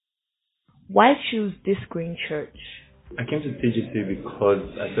Why choose this green church? I came to TGC because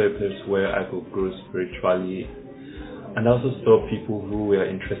I saw a place where I could grow spiritually, and I also saw people who were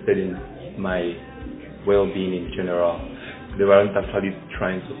interested in my well-being in general. They weren't actually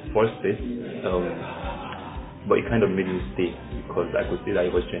trying to force it, but it kind of made me stay because I could see that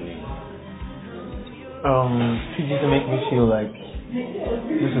it was genuine. TGC make me feel like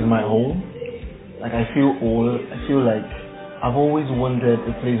this is my home. Like I feel old. I feel like I've always wanted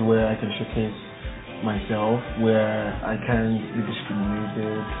a place where I can showcase myself, where I can be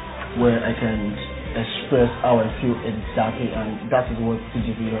discriminated, where I can express how I feel exactly, and that is what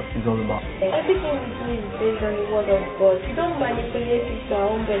TGC is all about. Everything we do is based on the word of God. We don't manipulate it to our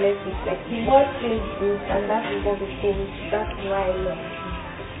own benefit. Like the word feels good, and that is what we think. That's why I love it.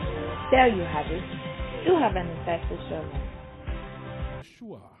 There you have it. Do have an insightful sermon.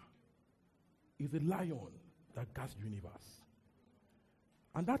 Yeshua is the lion that guards the universe.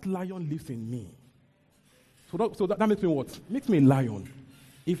 And that lion lives in me. So that makes me what? Makes me a lion.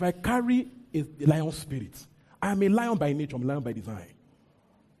 If I carry a lion spirit, I am a lion by nature, I'm a lion by design.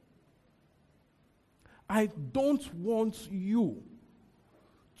 I don't want you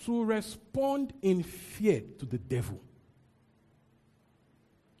to respond in fear to the devil.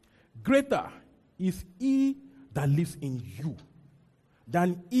 Greater is he that lives in you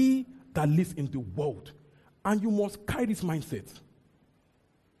than he that lives in the world. And you must carry this mindset.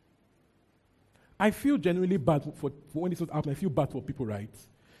 I feel genuinely bad for when this was happening. I feel bad for people, right?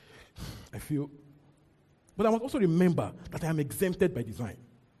 But I must also remember that I am exempted by design.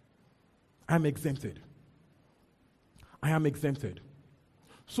 I am exempted.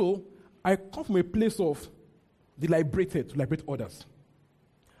 So, I come from a place of the liberated to liberate others.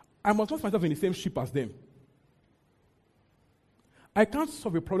 I must not find myself in the same ship as them. I can't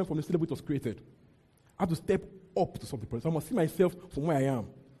solve a problem from the level it was created. I have to step up to solve the problem. So I must see myself from where I am.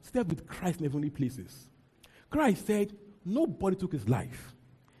 Step with Christ in heavenly places. Christ said, nobody took his life.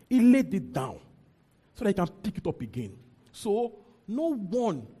 He laid it down so that he can pick it up again. So, no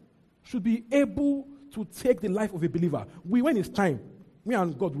one should be able to take the life of a believer. When it's time, we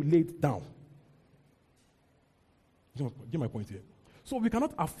and God will lay it down. Get my point here? So, we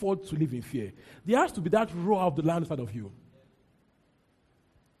cannot afford to live in fear. There has to be that roar of the lion inside of you.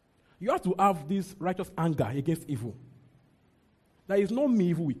 You have to have this righteous anger against evil. That is not me,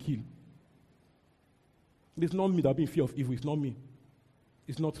 evil will kill. It is not me that be in fear of evil. It's not me.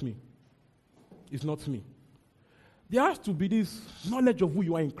 It's not me. It's not me. There has to be this knowledge of who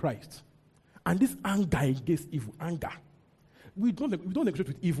you are in Christ. And this anger against evil. Anger. We don't negotiate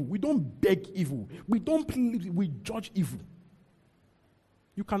with evil. We don't beg evil. We don't plead. We judge evil.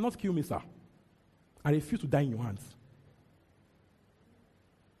 You cannot kill me, sir. I refuse to die in your hands.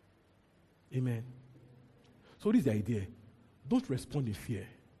 Amen. So this is the idea. Don't respond in fear.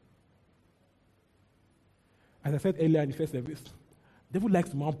 As I said earlier in the first service, the devil likes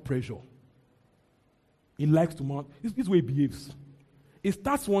to mount pressure. He likes to mount. This is the way he behaves. He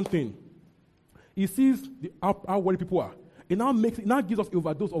starts one thing. He sees how worried people are. It now gives us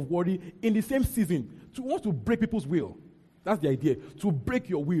overdose of worry in the same season to want to break people's will. That's the idea. To break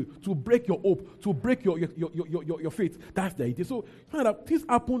your will, to break your hope, to break your faith. That's the idea. So things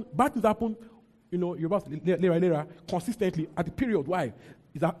happen, bad things happen, you're about later, consistently at the period. Why?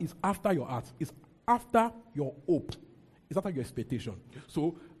 It's after your heart. It's after your hope. It's after your expectation.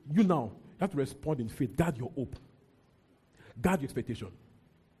 So you now have to respond in faith. Guard your hope. Guard your expectation.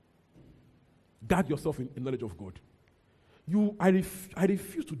 Guard yourself in knowledge of God. I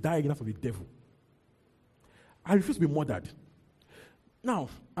refuse to die in the hands of the devil. I refuse to be murdered. Now,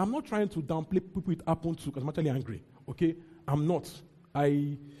 I'm not trying to downplay people it happened to because I'm actually angry. Okay? I'm not.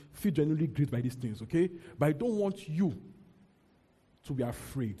 I feel genuinely grieved by these things, okay? But I don't want you to be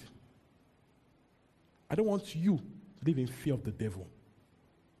afraid. I don't want you to live in fear of the devil.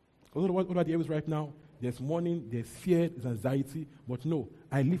 Because what about the areas right now? There's mourning, there's fear, there's anxiety. But no,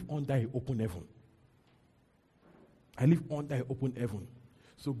 I live under an open heaven. I live under an open heaven.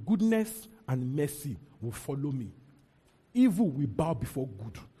 So goodness and mercy will follow me. Evil will bow before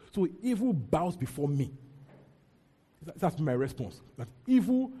good. So evil bows before me. That's my response. That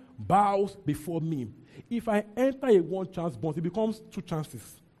evil bows before me. If I enter a one-chance bond, it becomes two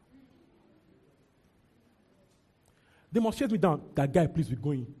chances. They must chase me down. That guy, please be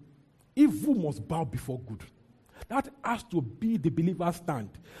going. Evil must bow before good. That has to be the believer's stand.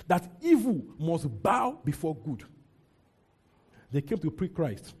 That evil must bow before good. They came to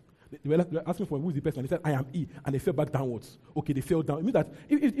pre-Christ. They were asking for who is the person, and they said, I am he, and they fell back downwards. Okay, they fell down. It means that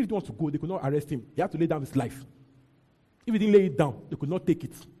if they want to go, they could not arrest him. He had to lay down his life. If he didn't lay it down, they could not take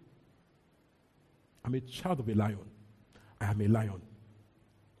it. I'm a child of a lion. I am a lion.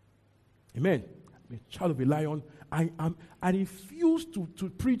 Amen. I'm a child of a lion. I refuse to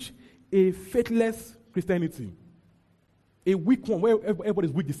preach a faithless Christianity. A weak one where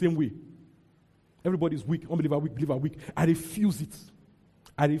everybody's weak the same way. Everybody's weak. Unbeliever weak, believer weak. I refuse it.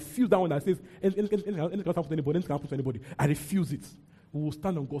 I refuse that one that says anything can happen to anybody, anything can happen to anybody. I refuse it. We will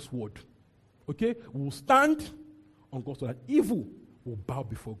stand on God's word. Okay? We will stand on God's word. Evil will bow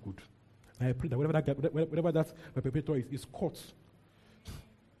before good. And I pray that whatever that perpetrator is caught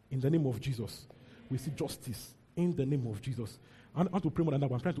in the name of Jesus. We see justice in the name of Jesus. I want to pray more than that,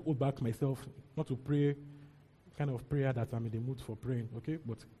 but I'm trying to hold back myself, not to pray kind of prayer that I'm in the mood for praying, okay?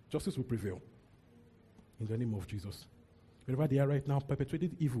 But justice will prevail in the name of Jesus. Wherever they are right now,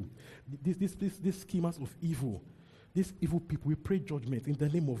 perpetrated evil, these schemers of evil, these evil people, we pray judgment in the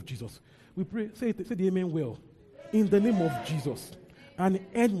name of Jesus. We pray, say the amen well, in the name of Jesus. An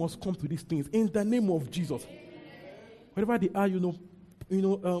end must come to these things in the name of Jesus. Wherever they are,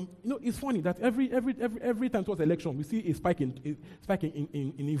 it's funny that every time towards election, we see a spike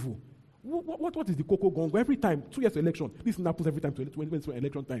in evil. What is the cocoa gong? Every time, 2 years to election, this happens every time when it's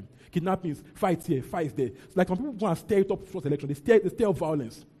election time. Kidnappings, fights here, fights there. It's like some people want to stir it up towards election. They stir up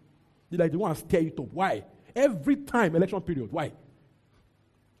violence. They want to stir it up. Why? Every time, election period. Why?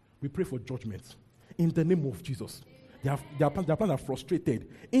 We pray for judgment in the name of Jesus. Their plans are frustrated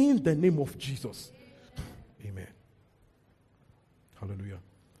in the name of Jesus. Amen. Hallelujah.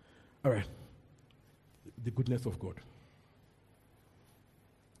 All right. The goodness of God.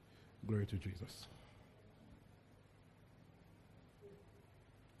 Glory to Jesus.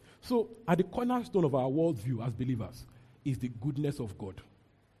 So, at the cornerstone of our worldview as believers is the goodness of God.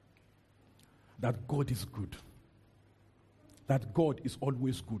 That God is good. That God is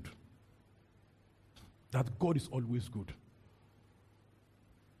always good. That God is always good.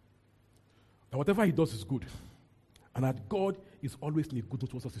 That whatever He does is good. And that God is always in a good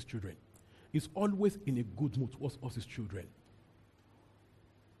mood towards us, His children. He's always in a good mood towards us, His children.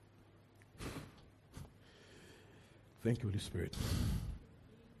 Thank you, Holy Spirit.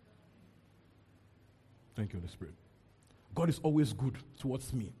 Thank you, Holy Spirit. God is always good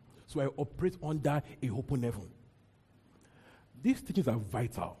towards me. So I operate under a open heaven. These teachings are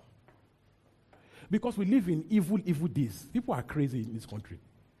vital. Because we live in evil days. People are crazy in this country.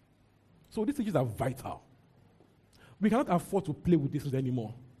 So these teachings are vital. We cannot afford to play with these things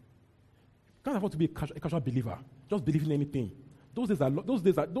anymore. We can't afford to be a casual believer. Just believe in anything. Those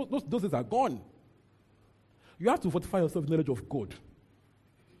days are gone. You have to fortify yourself with knowledge of God.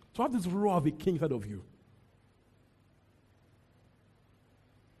 To have this roar of a king inside of you.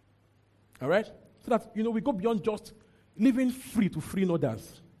 All right? So that, we go beyond just living free to free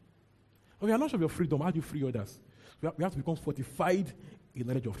others. When we are not sure of your freedom, how do you free others? We have to become fortified in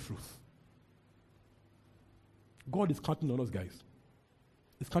knowledge of truth. God is counting on us, guys.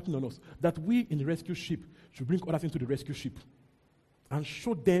 He's counting on us. That we in the rescue ship should bring others into the rescue ship and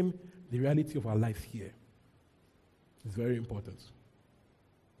show them the reality of our lives here. It's very important.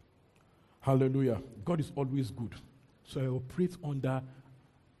 Hallelujah. God is always good. So I operate under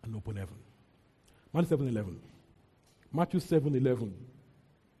an open heaven. Matthew 7:11. Matthew 7:11.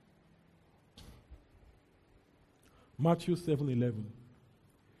 Matthew 7:11.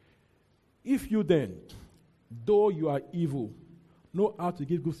 If you then, though you are evil, know how to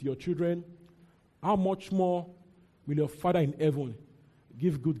give gifts to your children, how much more will your Father in heaven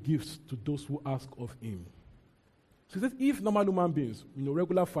give good gifts to those who ask of Him? So he says, if normal human beings,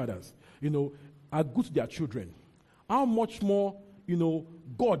 regular fathers, are good to their children, how much more,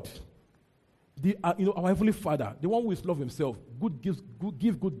 God, our Heavenly Father, the one who is love Himself,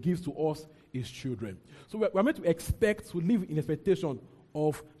 give good gifts to us, His children. So we're meant to expect to live in expectation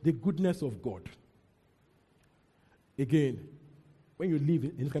of the goodness of God. Again, when you live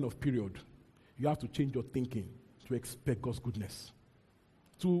in this kind of period, you have to change your thinking to expect God's goodness.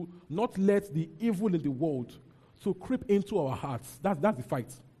 To not let the evil in the world to creep into our hearts. That's the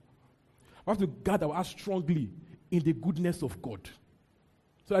fight. We have to guard our hearts strongly in the goodness of God.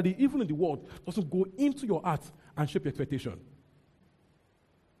 So that the evil in the world doesn't go into your heart and shape your expectation.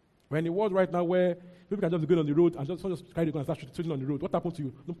 We're in a world right now where people can just go on the road and just carry the gun and start shooting on the road. What happened to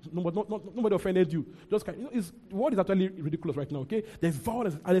you? Nobody offended you. The world is actually ridiculous right now, okay? There's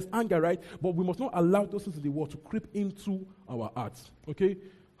violence and there's anger, right? But we must not allow those things in the world to creep into our hearts, okay?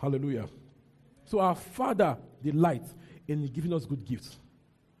 Hallelujah. So our Father delights in giving us good gifts.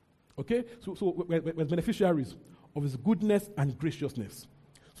 Okay? So we're beneficiaries of His goodness and graciousness.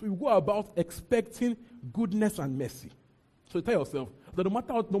 So you go about expecting goodness and mercy. So you tell yourself that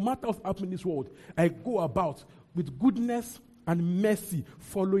no matter what's happening in this world, I go about with goodness and mercy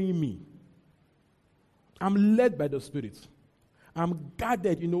following me. I'm led by the Spirit. I'm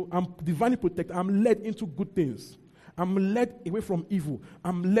guarded, I'm divinely protected. I'm led into good things. I'm led away from evil.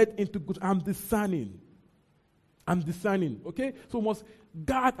 I'm led into good. I'm discerning, okay? So we must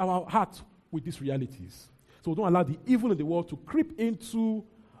guard our heart with these realities. So don't allow the evil in the world to creep into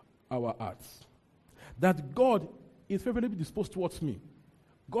our hearts. That God is favorably disposed towards me.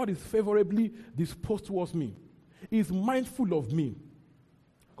 God is favorably disposed towards me. He is mindful of me.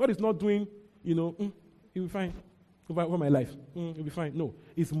 God is not doing, he'll be fine over my life. He'll be fine. No,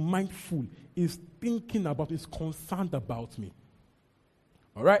 he's mindful. He's thinking about me. He's concerned about me.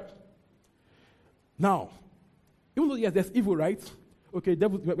 All right? Now, even though, yes, there's evil, right? Okay,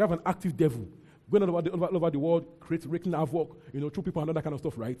 devil, we have an active devil going all over the world, wreaking havoc, through people and all that kind of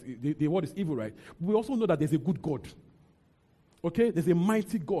stuff, right? The world is evil, right? We also know that there's a good God. Okay? There's a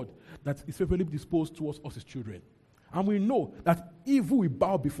mighty God that is favorably disposed towards us, his children. And we know that evil will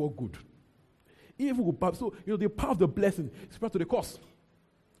bow before good. Evil will bow. So, the power of the blessing is spread to the curse.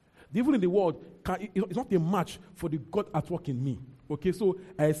 The evil in the world, it's not a match for the God at work in me. Okay? So,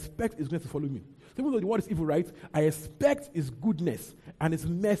 I expect his goodness to follow me. So even though the world is evil, right? I expect his goodness and his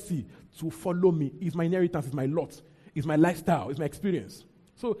mercy to follow me. It's my inheritance, it's my lot, it's my lifestyle, it's my experience.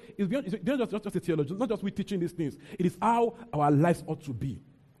 So it's beyond just a theology, not just we teaching these things. It is how our lives ought to be.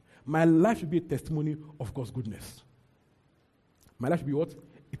 My life should be a testimony of God's goodness. My life should be what?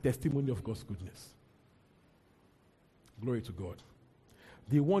 A testimony of God's goodness. Glory to God.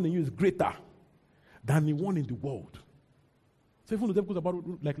 The one in you is greater than the one in the world. So even the devil goes about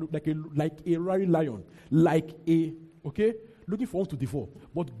like a roaring lion, looking for one to devour.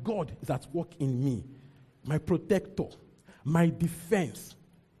 But God is at work in me, my protector, my defense.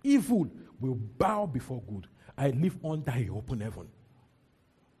 Evil will bow before good. I live under an open heaven.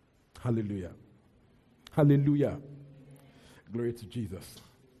 Hallelujah. Hallelujah. Glory to Jesus.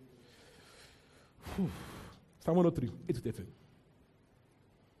 Psalm 103, 8-13.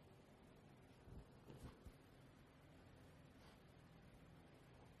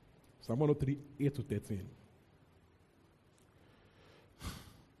 Psalm 103, 8-13.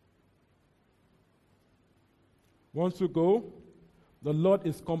 Once you go, the Lord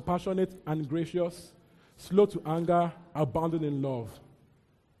is compassionate and gracious, slow to anger, abounding in love.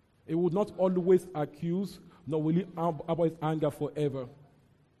 He will not always accuse, nor will he harbor his anger forever.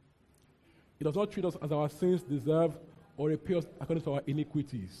 He does not treat us as our sins deserve or repay us according to our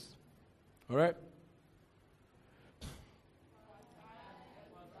iniquities. All right?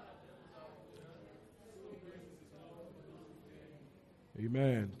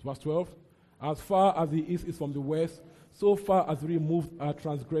 Amen. Verse 12. As far as the east is from the west, so far as we removed our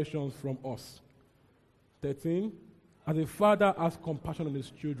transgressions from us. 13. As a father has compassion on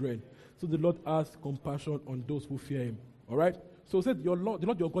his children, so the Lord has compassion on those who fear him. All right? So it said, the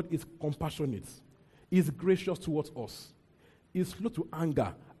Lord your God is compassionate. He is gracious towards us. He is slow to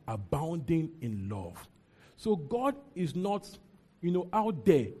anger, abounding in love. So God is not, out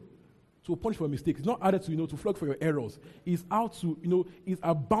there to punish for mistakes. He's not out there to flog for your errors. He's out to, he's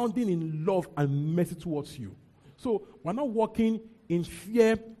abounding in love and mercy towards you. So we're not walking in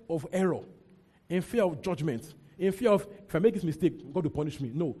fear of error, in fear of judgment, in fear of, if I make this mistake, God will punish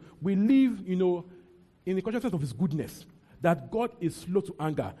me. No. We live, in the consciousness of his goodness, that God is slow to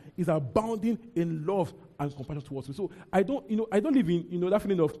anger, is abounding in love and compassion towards me. So I don't live in, that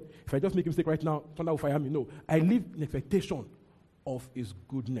feeling of, if I just make a mistake right now, thunder will fire me. No. I live in expectation of his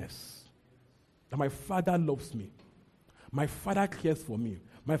goodness. That my Father loves me. My Father cares for me.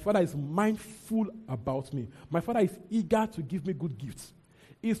 My Father is mindful about me. My Father is eager to give me good gifts.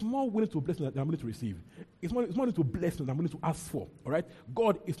 He's more willing to bless me than I'm willing to receive. He's more willing to bless me than I'm willing to ask for. All right?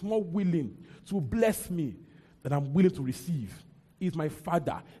 God is more willing to bless me than I'm willing to receive. He's my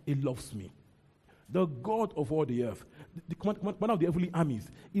Father. He loves me. The God of all the earth, the commander of the heavenly armies,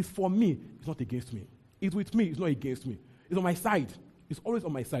 is for me. It's not against me. It's with me. It's not against me. It's on my side. It's always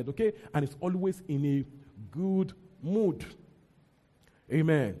on my side, okay? And it's always in a good mood.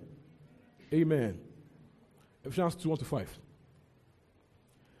 Amen. Amen. Ephesians 2:1-5.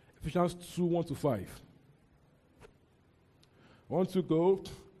 Ephesians 2:1-5. I want to go.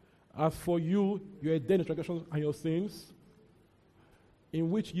 As for you, you are dead in transgressions and your sins,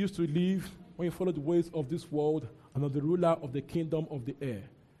 in which you used to live when you followed the ways of this world and of the ruler of the kingdom of the air,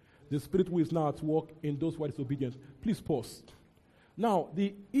 the spirit who is now at work in those who are disobedient. Please pause. Now,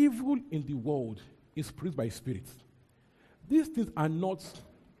 the evil in the world is produced by spirit. These things are not,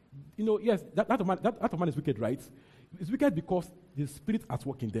 yes, that man is wicked, right? It's wicked because the spirit at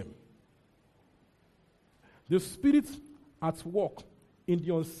work in them. The spirit at work in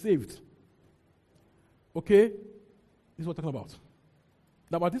the unsaved. Okay? This is what we're talking about.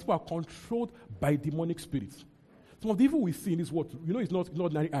 Now, these people are controlled by demonic spirits. Some of the evil we see in this world, it's not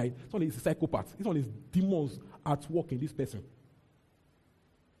ordinary eye. It's not a psychopath. It's not his demons at work in this person.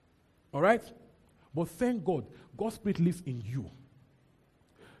 All right? But thank God, God's Spirit lives in you.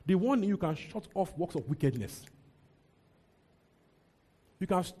 The one you can shut off works of wickedness. You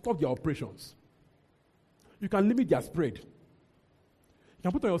can stop their operations. You can limit their spread. You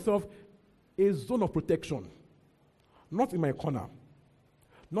can put on yourself a zone of protection. Not in my corner.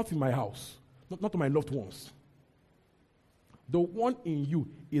 Not in my house. Not to my loved ones. The one in you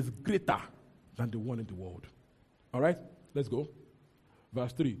is greater than the one in the world. All right? Let's go.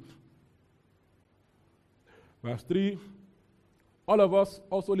 Verse 3. Verse 3. All of us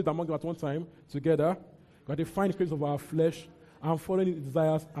also lived among them at one time together, got the fine cravings of our flesh and following its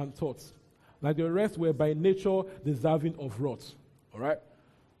desires and thoughts. Like the rest were by nature deserving of wrath. All right?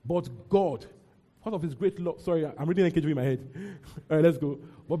 But God, because of his great love, sorry, I'm reading NKJV in my head. All right, let's go.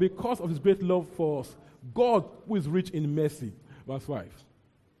 But because of his great love for us, God, who is rich in mercy, verse 5,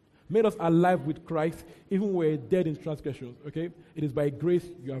 made us alive with Christ, even when we were dead in transgressions. Okay? It is by grace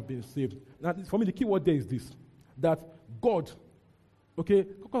you have been saved. Now, for me, the key word there is this, that God, okay,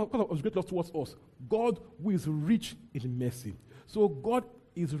 because of his great love towards us, God who is rich in mercy. So God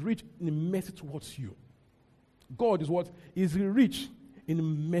is rich in mercy towards you. God is what? Is rich in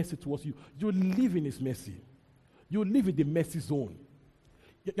mercy towards you. You live in his mercy. You live in the mercy zone.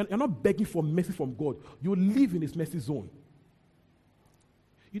 You're not begging for mercy from God. You live in his mercy zone.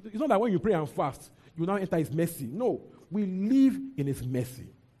 It's not that when you pray and fast, you now enter his mercy. No, we live in his mercy.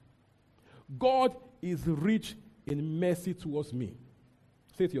 God is rich in mercy towards me.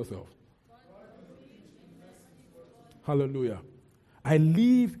 Say it to yourself. Hallelujah. I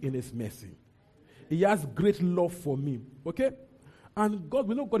live in his mercy. He has great love for me. Okay? And God,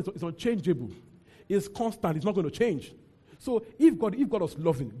 we know God is unchangeable. He's constant. He's not going to change. So if God is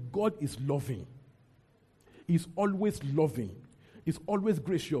loving, God is loving. He's always loving. He's always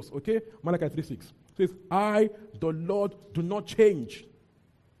gracious. Okay? Malachi 3:6 says, I, the Lord, do not change.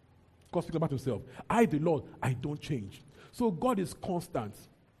 God speaks about himself. I, the Lord, I don't change. So God is constant.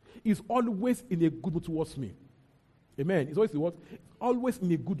 He's always in a good mood towards me. Amen. He's always what? Always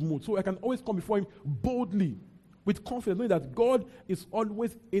in a good mood. So I can always come before him boldly, with confidence, knowing that God is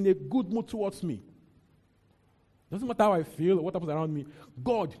always in a good mood towards me. Doesn't matter how I feel or what happens around me.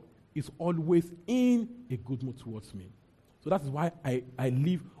 God is always in a good mood towards me. So that is why I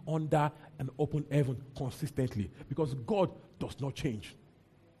live under an open heaven consistently. Because God does not change.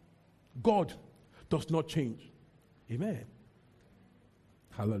 God does not change. Amen.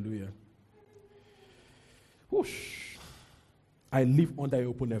 Hallelujah. Whoosh. I live under an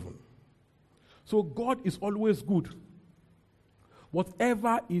open heaven. So God is always good.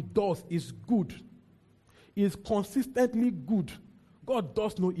 Whatever he does is good. He is consistently good. God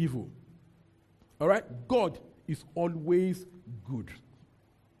does no evil. All right? God is always good.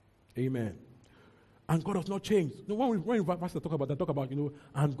 Amen. And God does not change. When pastors talk about,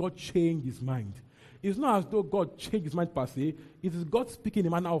 and God changed his mind. It's not as though God changed his mind per se. It is God speaking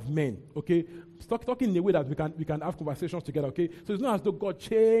in the manner of men, okay? Talking in a way that we can have conversations together, okay? So it's not as though God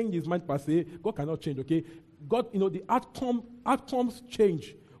changed his mind per se. God cannot change, okay? God, the outcomes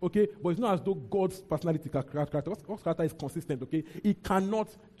change, okay? But it's not as though God's personality, character, God's character is consistent, okay? It cannot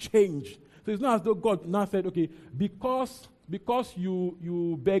change. So it's not as though God now said, okay, because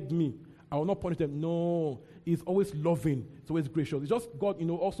you begged me, I will not punish them. No, he's always loving. It's always gracious. It's just God,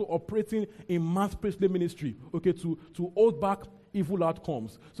 also operating in mass priestly ministry, okay, to hold back evil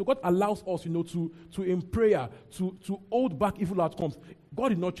outcomes. So God allows us, to in prayer, to hold back evil outcomes. God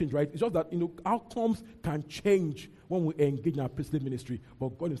did not change, right? It's just that, outcomes can change when we engage in our priestly ministry,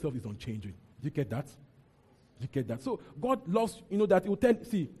 but God himself is unchanging. Do you get that? Do you get that? So God loves, that he will tell,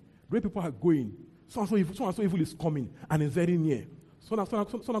 see, where people are going, so and so evil is coming, and is very near. Someone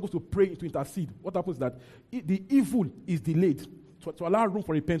goes to pray, to intercede. What happens is that the evil is delayed to allow room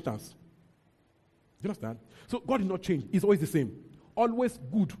for repentance. Do you understand? So God did not change. He's always the same. Always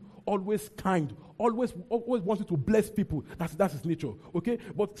good, always kind, always wants you to bless people. That's his nature. Okay?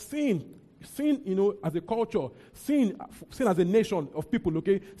 But sin, as a culture, sin as a nation of people,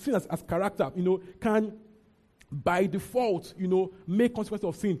 okay, sin as character, can by default, make consequences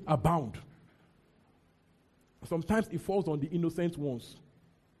of sin abound. Sometimes it falls on the innocent ones.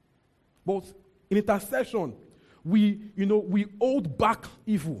 But in intercession, we hold back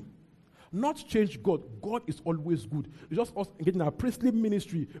evil. Not change God. God is always good. It's just us getting our priestly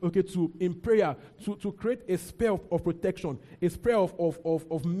ministry, okay, in prayer, to create a sphere of protection, a sphere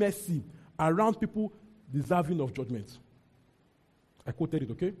of mercy around people deserving of judgment. I quoted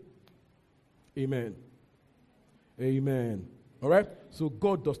it, okay? Amen. Amen. All right? So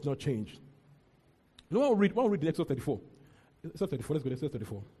God does not change. You know what we'll read in Exodus 34. Exodus 34, let's go to Exodus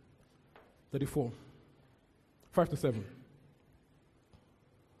 34. 34. 5 to 7.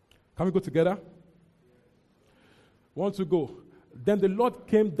 Can we go together? 1 to go. Then the Lord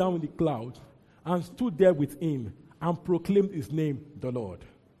came down in the cloud and stood there with him and proclaimed his name, the Lord.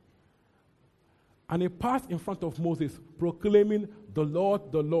 And he passed in front of Moses, proclaiming, the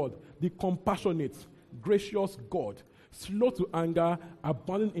Lord, the compassionate, gracious God, slow to anger,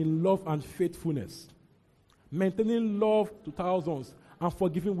 abounding in love and faithfulness, maintaining love to thousands, and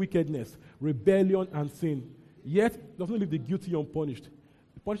forgiving wickedness, rebellion, and sin. Yet does not leave the guilty unpunished.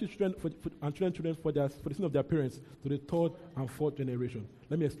 He punishes children for the sin of their parents to the third and fourth generation.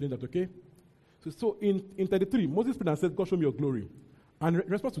 Let me explain that, okay? So in 33, Moses prayed and said, God, show me your glory. And in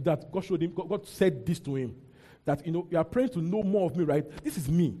response to that, God said this to him, that, you are praying to know more of me, right? This is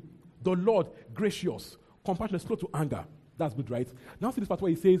me, the Lord, gracious, compassionate, slow to anger. That's good, right? Now see this part where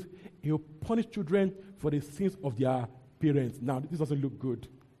he says, he will punish children for the sins of their parents. Now, this doesn't look good.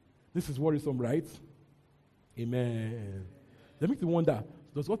 This is worrisome, right? Amen. That makes me wonder,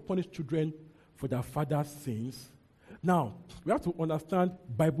 does God punish children for their father's sins? Now, we have to understand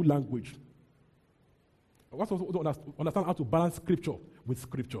Bible language. We have to understand how to balance scripture with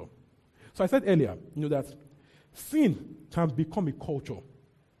scripture. So I said earlier, that sin can become a culture.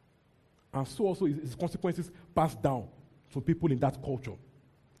 And so also its consequences passed down to people in that culture.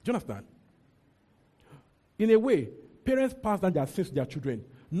 Do you understand? In a way, parents pass down their sins to their children.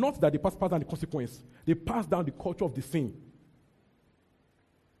 Not that they pass down the consequence. They pass down the culture of the sin.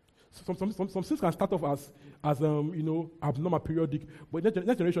 Some sins can start off as abnormal, periodic, but in the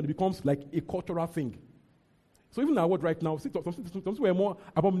next generation it becomes like a cultural thing. So even in our world right now, some were more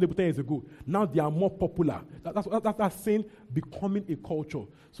abominable 10 years ago. Now they are more popular. That's sin becoming a culture.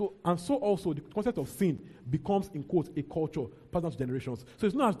 So also the concept of sin becomes, in quotes, a culture passed down to generations. So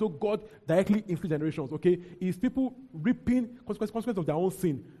it's not as though God directly influences generations, okay? It's people reaping consequences of their own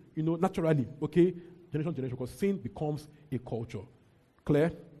sin, naturally, okay? Generation to generation, because sin becomes a culture.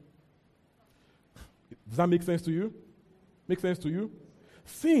 Clear? Does that make sense to you? Make sense to you?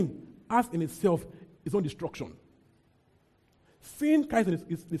 Sin, as in itself, its own destruction. Sin carries in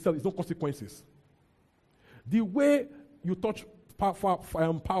itself its own consequences. The way you touch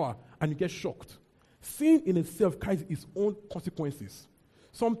power and you get shocked, sin in itself carries its own consequences.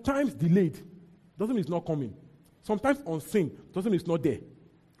 Sometimes delayed doesn't mean it's not coming. Sometimes unseen doesn't mean it's not there.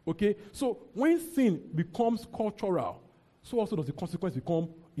 Okay? So when sin becomes cultural, so also does the consequence become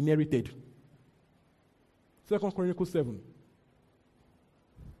inherited. 2 Chronicles 7.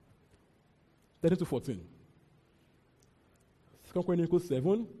 13 to 14. 2 Chronicles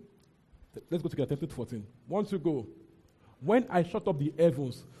 7. Let's go together, 13 to 14. 1 to go. When I shut up the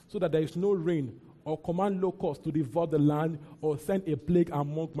heavens so that there is no rain, or command locusts to devour the land, or send a plague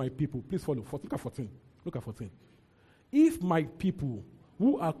among my people. Please follow. Look at 14. Look at 14. If my people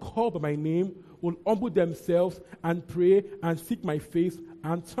who are called by my name will humble themselves and pray and seek my face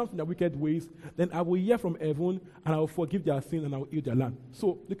and turn from their wicked ways, then I will hear from heaven and I will forgive their sin and I will heal their land.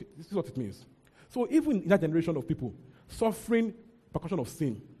 So look, this is what it means. So even in that generation of people suffering percussion of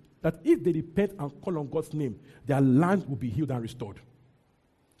sin, that if they repent and call on God's name, their land will be healed and restored.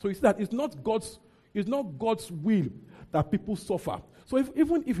 So you see that it's not God's will that people suffer. So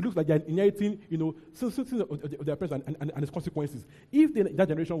even if it looks like they're inheriting, sins of their parents and its consequences, if that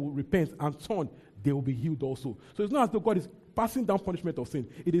generation will repent and turn, they will be healed also. So it's not as though God is passing down punishment of sin.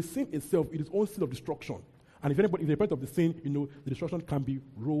 It is sin itself. It is own sin of destruction. And if they repent of the sin, the destruction can be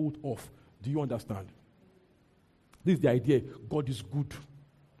rolled off. Do you understand? This is the idea. God is good.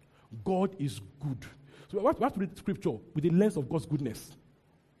 God is good. So we have to read scripture with the lens of God's goodness.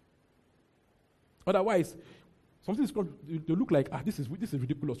 Otherwise, something they look like, this is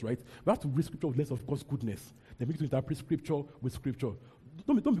ridiculous, right? We have to read scripture with the lens of God's goodness. Then begin to interpret scripture with scripture.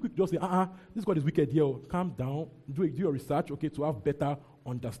 Don't be quick to just say, this God is wicked here. Calm down. Do your research, okay, to have better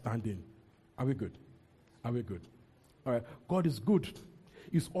understanding. Are we good? Are we good? All right. God is good.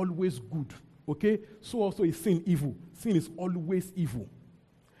 He's always good. Okay? So also is sin evil. Sin is always evil.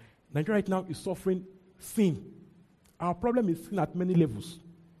 Nigeria right now is suffering sin. Our problem is sin at many levels.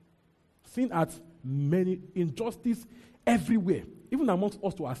 Sin at many, injustice everywhere, even amongst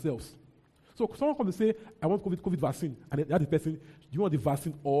us to ourselves. So someone comes and say, I want COVID vaccine, and the other person, do you want the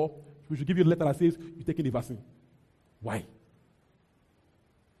vaccine, or we should give you a letter that says you're taking the vaccine? Why?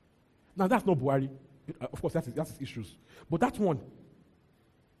 Now that's not Buhari. Of course, that's his issues. But that one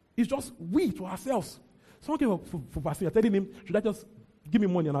is just we to ourselves. Someone came for vaccine, you're telling him, should I just give me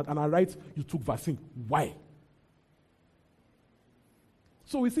money and I write you took vaccine? Why?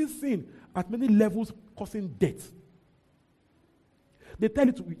 So we see sin at many levels causing death. They tell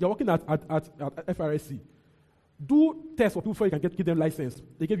you you're working at FRSC. Do tests for people before you can give them license.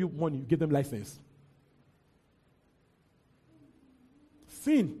 They give you money, you give them license.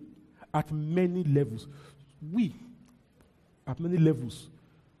 Sin at many levels. We, at many levels,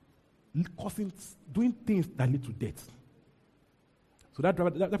 doing things that lead to death. So that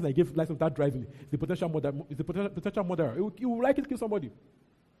driver, that I gave license without driving, is the potential murderer. Is the potential murderer. He will likely kill somebody.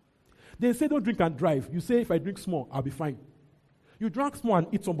 They say don't drink and drive. You say if I drink small, I'll be fine. You drank small and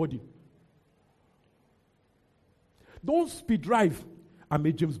eat somebody. Don't speed drive. I'm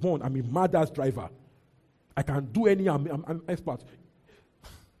a James Bond. I'm a mad-ass driver. I can do any. I'm expert.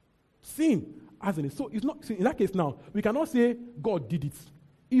 Sin, as in it. So it's not in that case now. We cannot say God did it.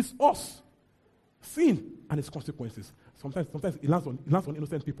 It's us. Sin and its consequences. Sometimes it lands on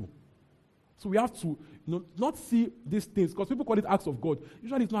innocent people. So we have to not see these things because people call it acts of God.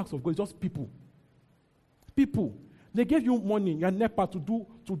 Usually it's not acts of God. It's just people. People. They gave you money, your NEPA to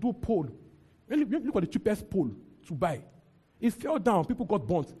do poll. Look at the cheapest poll to buy. It fell down. People got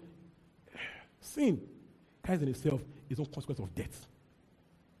burnt. Sin carries in itself its own consequence of death.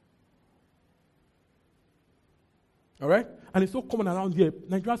 All right? And it's so common around here.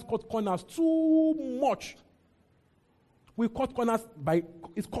 Nigerians cut corners too much. We cut corners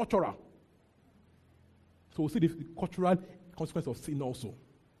it's cultural. So we'll see the cultural consequence of sin also.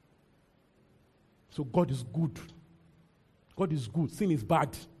 So God is good. God is good. Sin is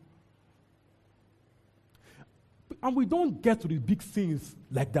bad. And we don't get to the big sins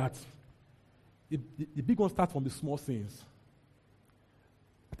like that. The big ones start from the small sins.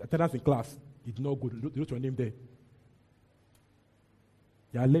 Attendance in class is not good. You wrote your name there.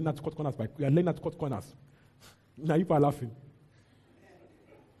 You are learning how to cut corners. You are learning how to cut corners. Now you are laughing.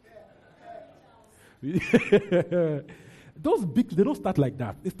 Those big, they don't start like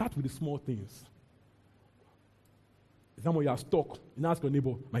that. They start with the small things. Example, you are stuck. You now ask your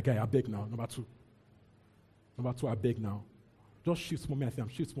neighbor, my guy, I beg now. Number two, I beg now. Just shift small me and say,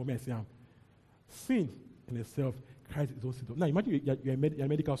 shift small me and say, sin in itself carries its own symptom. Now imagine you're in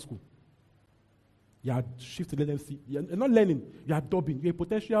medical school. You are shifting, let them see. You're not learning, you are dubbing. You're a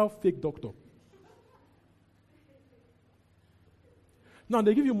potential fake doctor. Now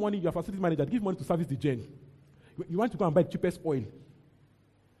they give you money, you're a facility manager, they give you money to service the gen. You want to go and buy the cheapest oil. You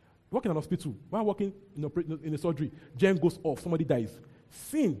work in an hospital, while working in a surgery, gen goes off, somebody dies.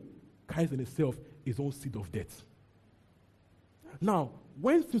 Sin carries in itself its own seed of death. Now,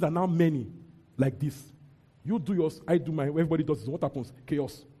 when things are now many, like this, you do yours, I do mine, everybody does this, what happens?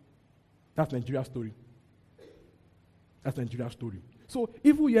 Chaos. That's Nigeria's story. That's Nigeria's story. So,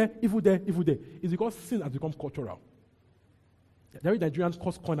 evil here, evil there, evil there. It's because sin has become cultural. Every Nigerian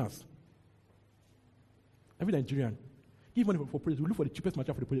cuts corners. Every Nigerian. Give money for projects. We look for the cheapest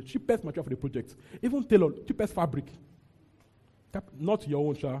material for the project. Cheapest material for the project. Even tailor, cheapest fabric. Not your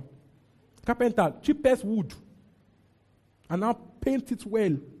own, Sha. Carpenter, cheapest wood. And now paint it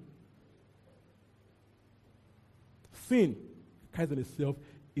well. Sin carries in itself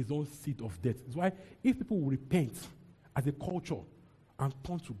its own seed of death. That's why if people will repent as a culture and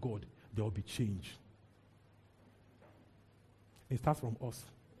turn to God, there will be change. It starts from us.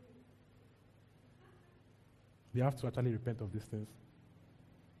 We have to actually repent of these things.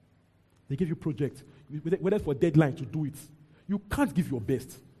 They give you projects, whether it's for deadline to do it. You can't give your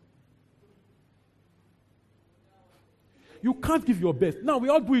best. You can't give your best. Now, we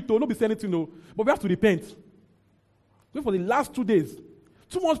all do it, though. Don't be saying anything, no. But we have to repent. Wait for the last 2 days.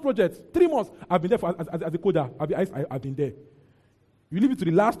 2 months project. 3 months. I've been there as a coder. I've been there. You leave it to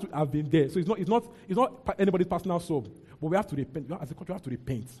the last 2, I've been there. So it's not anybody's personal soul. But we have to repent. As a culture, we have to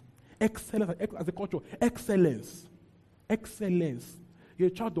repent. Excellence as a culture. Excellence. Excellence. You're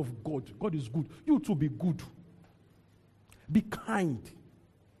a child of God. God is good. You too be good. Be kind.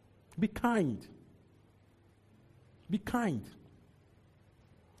 Be kind. Be kind.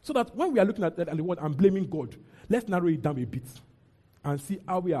 So that when we are looking at the word and blaming God, let's narrow it down a bit and see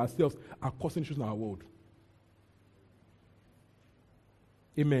how we ourselves are causing issues in our world.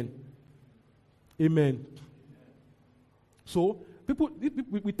 Amen. Amen. So,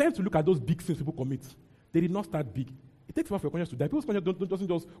 we tend to look at those big sins people commit. They did not start big. It takes a while for your conscience to die. People's conscience doesn't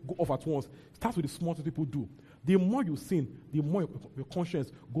just go off at once. It starts with the small things people do. The more you sin, the more your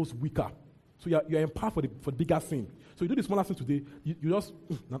conscience goes weaker. So you're empowered for the bigger sin. So you do the smaller sin today, you just,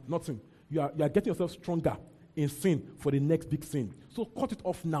 nothing. You are getting yourself stronger in sin for the next big sin. So cut it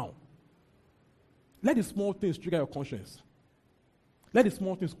off now. Let the small things trigger your conscience. Let the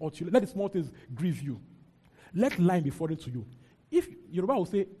small things hurt you. Let the small things grieve you. Let lying be foreign to you. If Yoruba will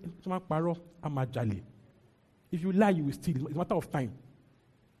say, if you lie, you will steal. It's a matter of time.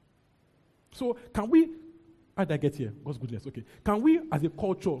 So can we How did I get here? God's goodness. Okay. Can we, as a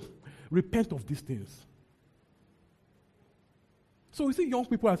culture, repent of these things? So we see young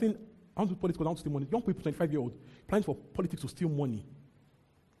people are saying, I want to do politics because I want to steal money. Young people, 25-year-old, planning for politics to steal money.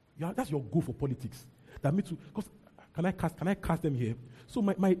 Yeah, that's your goal for politics. That me too. Because can I cast them here? So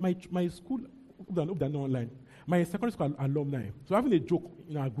my school, they're not online. My secondary school alumni. So having a joke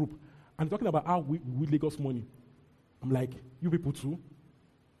in our group and talking about how we Lagos money. I'm like, you people too.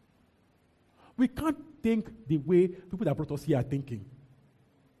 We can't think the way people that brought us here are thinking.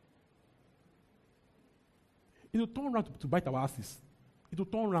 It will turn around to bite our asses. It will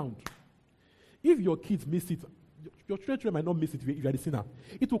turn around. If your kids miss it, your children might not miss it if you are the sinner.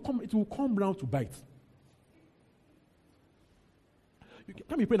 It will come round to bite. You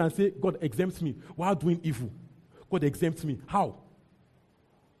can't be praying and say, God exempts me while doing evil. God exempts me. How?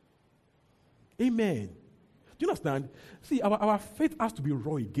 Amen. Do you understand? See, our faith has to be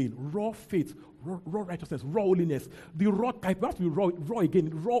raw again. Raw faith, raw righteousness, raw holiness. The raw type has to be raw again,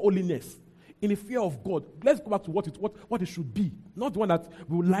 raw holiness. In the fear of God. Let's go back to what it should be. Not the one that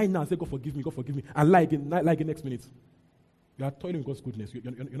will lie now and say, God forgive me, and lie again next minute. You are toiling with God's goodness. You're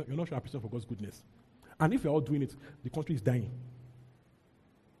not showing appreciation for God's goodness. And if you're all doing it, the country is dying.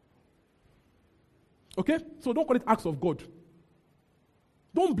 Okay? So don't call it acts of God.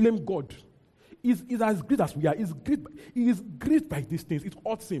 Don't blame God. He's as grieved as we are. He is grieved by these things. It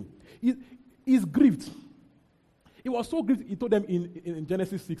hurts him. He's grieved. He was so grieved, he told them in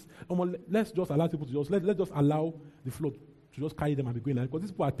Genesis 6, let's just allow people to let's just allow the flood to just carry them and be going like, because these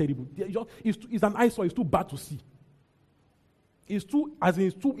people are terrible. It's an eyesore, it's too bad to see. It's too.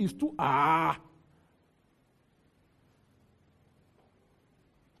 How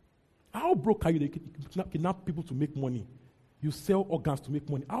broke are you? They kidnap people to make money. You sell organs to make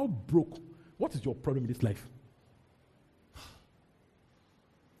money. How broke? What is your problem in this life?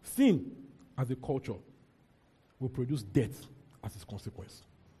 Sin as a culture will produce death as its consequence.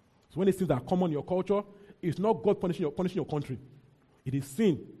 So when these things are common in your culture, it's not God punishing your country. It is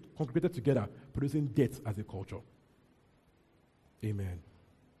sin congregated together, producing death as a culture. Amen.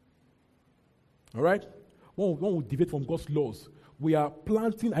 All right? When we deviate from God's laws, we are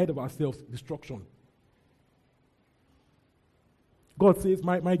planting ahead of ourselves destruction. God says,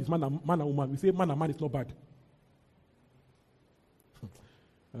 marriage is man and woman. We say man and man is not bad.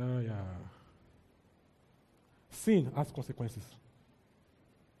 Yeah. Sin has consequences.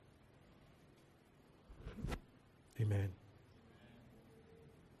 Amen.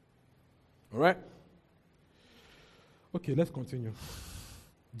 All right? Okay, let's continue.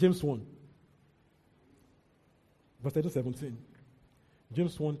 James 1, verse 13 to 17.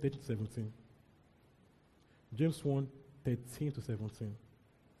 James 1, 13 to 17. James 1, 13 to 17.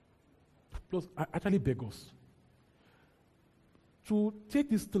 Plus, I actually beg us to take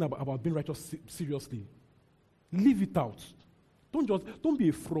this thing about being righteous seriously. Leave it out. Don't be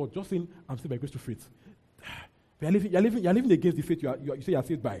a fraud. Just saying, I'm saved by grace to faith. You're living against the faith you say you're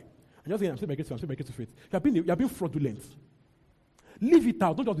saved by. And just saying, I'm saved by grace to faith. You're being fraudulent. Leave it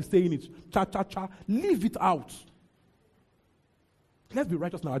out. Don't just be saying it. Cha. Leave it out. Let's be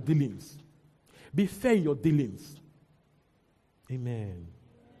righteous in our dealings. Be fair in your dealings. Amen.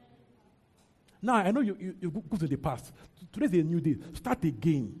 Now, I know you go to the past. Today's a new day. Start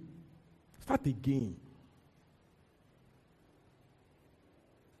again.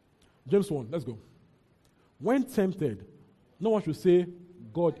 James 1, let's go. When tempted, no one should say,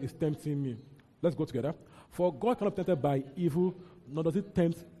 God is tempting me. Let's go together. For God cannot be tempted by evil, nor does it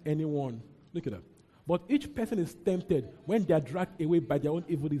tempt anyone. Look at that. But each person is tempted when they are dragged away by their own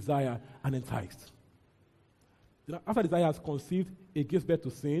evil desire and enticed. After desire has conceived, it gives birth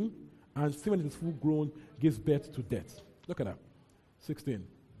to sin, and sin, when it is full grown, gives birth to death. Look at that. 16.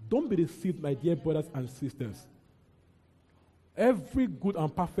 Don't be deceived, my dear brothers and sisters. Every good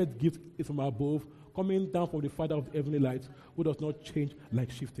and perfect gift is from above, coming down from the Father of the heavenly lights, who does not change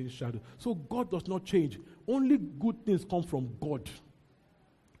like shifting shadow. So God does not change. Only good things come from God.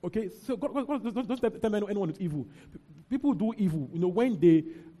 Okay? So God doesn't tell anyone it's evil. People do evil. When they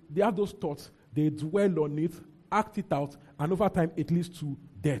have those thoughts, they dwell on it, act it out, and over time it leads to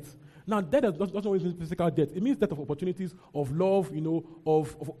death. Now, death doesn't always mean physical death. It means death of opportunities, of love,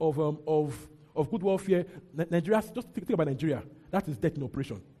 of good welfare. Nigeria, just think about Nigeria. That is death in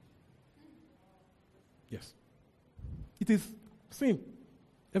operation. Yes. It is sin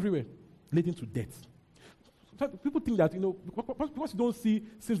everywhere, leading to death. So people think that, because you don't see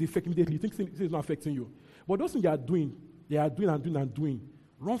sin's effect immediately, you think sin is not affecting you. But those things they are doing and doing.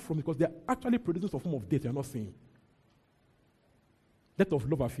 Run from it because they are actually producing some form of death you are not seeing. Death of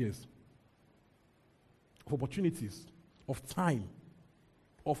love affairs, of opportunities, of time,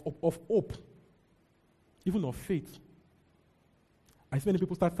 of hope. even of faith. I see many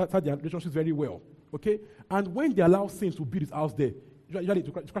people start their relationships very well, okay? And when they allow sin to build its house there, usually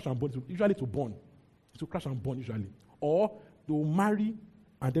to crash and burn, usually to burn. To crash and burn, usually. Or to marry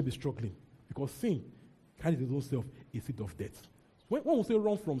and then be struggling. Because sin carries its own self a seed of death. When we say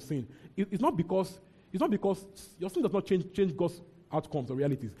run from sin, it's not because your sin does not change God's outcomes or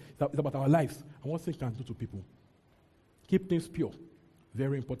realities. It's about our lives and what sin can do to people. Keep things pure.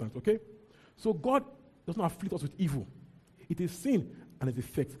 Very important, okay? So God does not afflict us with evil. It is sin and its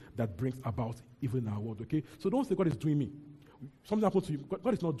effects that brings about evil in our world, okay? So don't say God is doing me. Something happens to you.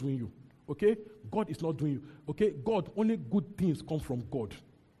 God is not doing you, okay? God is not doing you, okay? God, only good things come from God.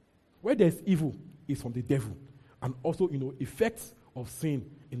 Where there's evil is from the devil. And also, effects of sin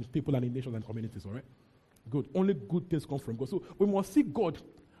in people and in nations and communities, all right? Good. Only good things come from God. So we must see God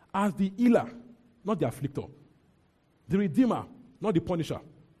as the healer, not the afflictor. The redeemer, not the punisher.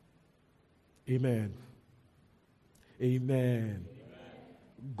 Amen. Amen.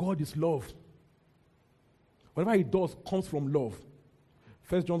 God is love. Whatever he does comes from love.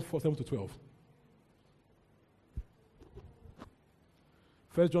 1 John 4:7-12.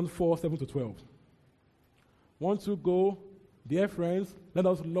 1 John 4:7-12. Want to go, dear friends, let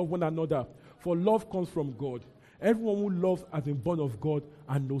us love one another, for love comes from God. Everyone who loves has been born of God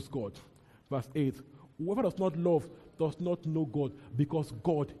and knows God. Verse 8. Whoever does not love does not know God, because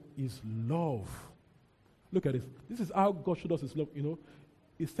God is love. Look at this. This is how God showed us his love,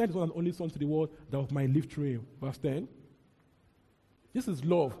 He sent his one and only Son to the world that we might live through him. Verse 10. This is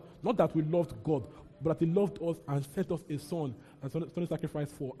love. Not that we loved God, but that he loved us and sent us a Son as a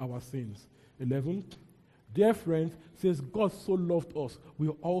sacrifice for our sins. 11. Dear friends, since God so loved us, we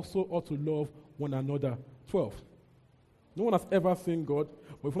also ought to love one another. 12. No one has ever seen God,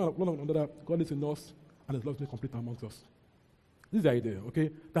 but if one another, God lives in us and his love is made complete amongst us. This is the idea, okay?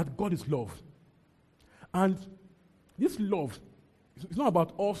 That God is love. And this love, it's not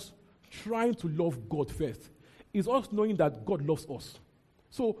about us trying to love God first. It's us knowing that God loves us.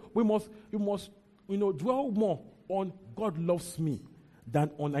 So we must dwell more on God loves me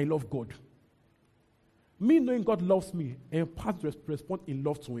than on I love God. Me knowing God loves me imparts respond in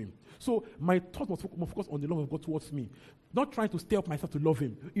love to him. So my thought must focus on the love of God towards me. Not trying to stir up myself to love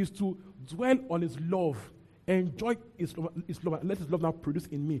him. Is to dwell on his love, enjoy his love, and let his love now produce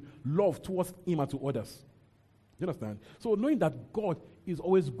in me love towards him and to others. You understand? So knowing that God is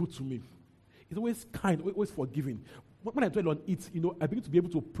always good to me, he's always kind, always forgiving. When I dwell on it, I begin to be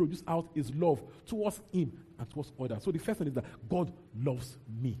able to produce out his love towards him and towards others. So the first thing is that God loves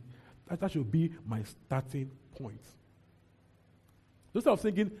me. That should be my starting point. Instead of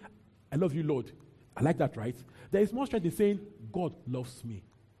thinking, I love you, Lord. I like that, right? There is more strength in saying, God loves me.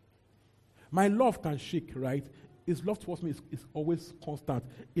 My love can shake, right? His love towards me is always constant.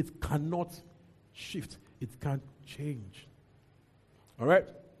 It cannot shift. It can't change. All right?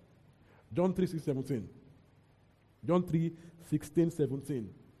 John 3:17. John 3:16-17.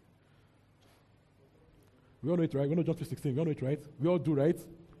 We all know it, right? We know John 3:16. We all know it, right? We all do, right?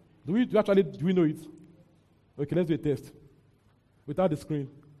 Do we know it? Okay, let's do a test. Without the screen.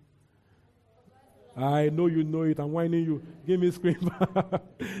 I know you know it. I'm whining you. Give me a screen.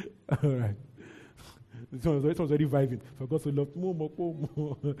 All right. This one's already vibing. For God so loved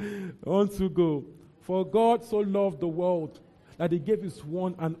more. On to go. For God so loved the world that he gave his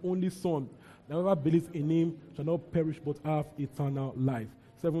one and only Son, that whoever believes in him shall not perish but have eternal life.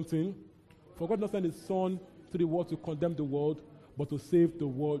 17. For God not sent his Son to the world to condemn the world, but to save the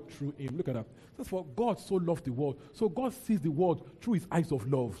world through him. Look at that. It says, for God so loved the world. So God sees the world through his eyes of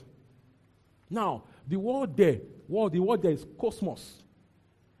love. Now, the world there is cosmos.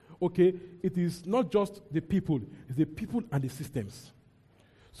 Okay? It is not just the people, it's the people and the systems.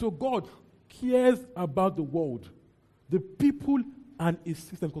 So God cares about the world, the people and its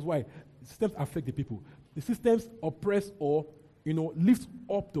systems. Because why? The systems affect the people. The systems oppress or, lift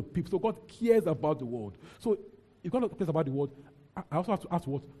up the people. So God cares about the world. So if God cares about the world, I also have to ask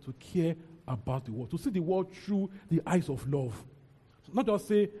what? To care about the world. To see the world through the eyes of love. Not just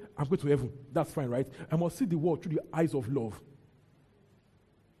say, I'm going to heaven. That's fine, right? I must see the world through the eyes of love.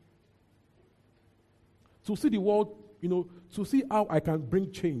 To see the world, to see how I can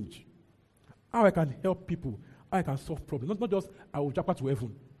bring change. How I can help people. How I can solve problems. Not just, I will jump to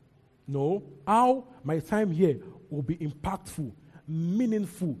heaven. No. How my time here will be impactful,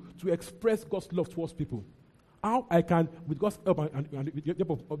 meaningful, to express God's love towards people. How I can, with God's help and with the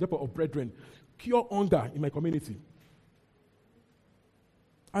help of brethren, cure hunger in my community.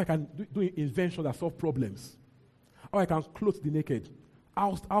 How I can do inventions that solve problems. How I can clothe the naked.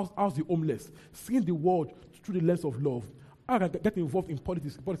 House the homeless. Seeing the world through the lens of love. How can I get involved in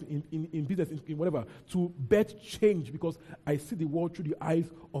politics in business, in whatever, to bet change because I see the world through the eyes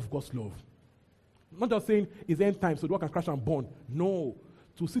of God's love. Not just saying it's end time so the world can crash and burn. No.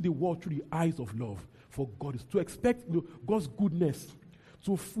 To see the world through the eyes of love for God is to expect God's goodness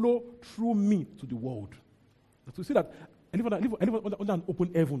to flow through me to the world. To see that I live under an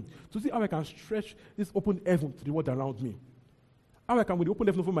open heaven. To see how I can stretch this open heaven to the world around me. How I can, with the open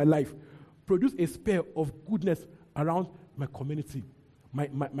heaven over my life, produce a sphere of goodness around my community, my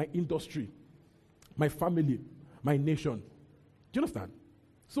industry, my family, my nation. Do you understand?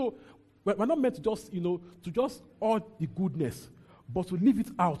 So we're not meant to just, to just all the goodness, but to leave it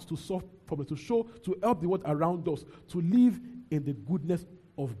out to solve problems, to help the world around us, to live in the goodness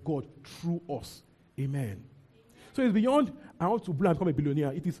of God through us. Amen. So it's beyond, I want to blow and become a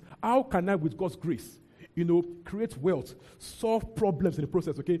billionaire. It is, how can I, with God's grace, create wealth, solve problems in the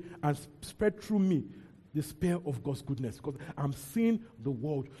process, okay, and spread through me the sphere of God's goodness, because I'm seeing the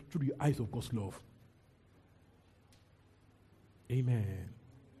world through the eyes of God's love. Amen.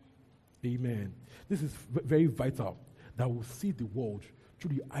 Amen. This is very vital, that we'll see the world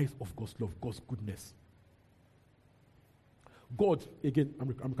through the eyes of God's love, God's goodness. God, again,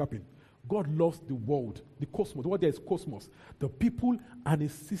 I'm recapping. God loves the world, the cosmos. The word there is cosmos, the people and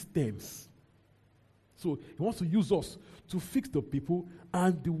its systems. So he wants to use us to fix the people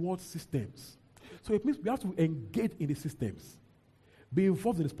and the world systems. So it means we have to engage in the systems, be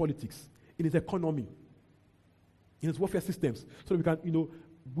involved in its politics, in its economy, in its welfare systems, so that we can,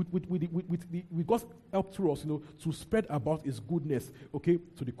 with God's help through us, to spread about His goodness, okay,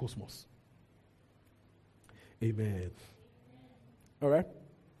 to the cosmos. Amen. All right?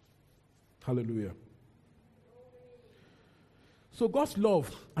 Hallelujah. So God's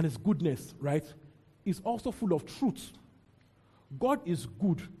love and His goodness, right, is also full of truth. God is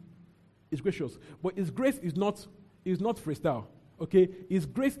good, is gracious, but His grace is not freestyle. Okay, His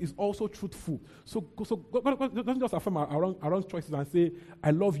grace is also truthful. So God doesn't just affirm our wrong choices and say, "I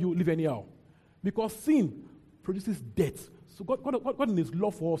love you, live anyhow," because sin produces death. So God in His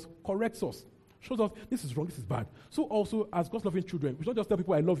love for us corrects us, shows us this is wrong, this is bad. So also, as God's loving children, we should not just tell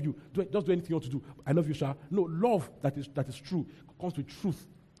people, "I love you, just do anything you want to do. I love you, Sha." No, love that is true comes with truth.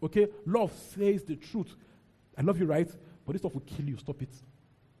 Okay, love says the truth. I love you, right? But this stuff will kill you. Stop it.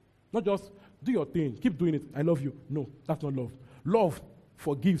 Not just do your thing, keep doing it. I love you. No, that's not love. Love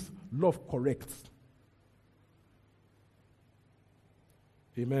forgives, love corrects.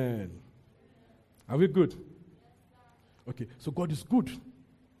 Amen. Are we good? Okay, so God is good.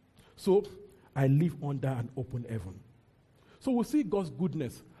 So I live under an open heaven. So we'll see God's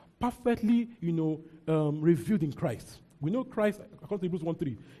goodness perfectly, revealed in Christ. We know Christ, according to Hebrews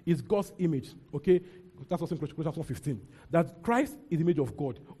 1:3, is God's image. Okay, that's also in Colossians 1:15. That Christ is the image of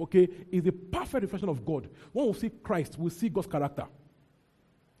God. Okay, is the perfect reflection of God. When we see Christ, we see God's character.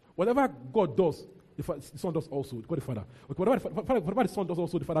 Whatever God does, the Son does also. God the Father. Okay, whatever the Son does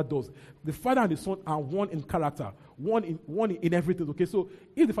also, the Father does. The Father and the Son are one in character, one in everything. Okay, so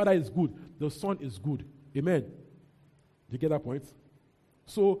if the Father is good, the Son is good. Amen. Do you get that point?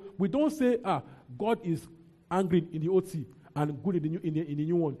 So we don't say, God is angry in the OT and good in the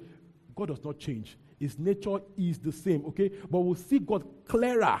new one. God does not change. His nature is the same, okay? But we'll see God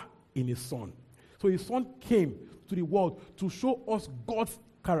clearer in His Son. So His Son came to the world to show us God's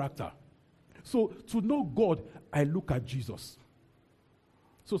character. So to know God, I look at Jesus.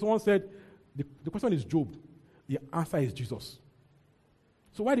 So someone said, the question is Job. The answer is Jesus.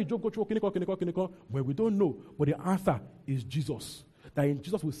 So why did Job go through Kiniko? Well, we don't know. But the answer is Jesus. That in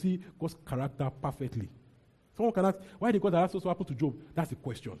Jesus we see God's character perfectly. Someone can ask, why did God allow this to happen to Job? That's the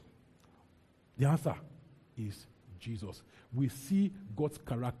question. The answer is Jesus. We see God's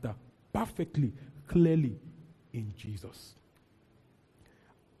character perfectly, clearly in Jesus.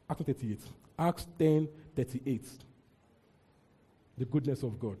 Acts 38. Acts 10:38. The goodness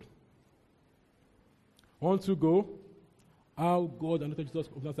of God. On to go. How God anointed Jesus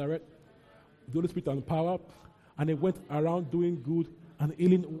of Nazareth, the Holy Spirit and power, and He went around doing good and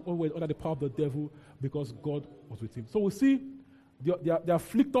healing always under the power of the devil because God was with Him. So we see the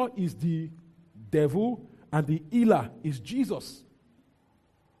afflictor is the devil and the healer is Jesus.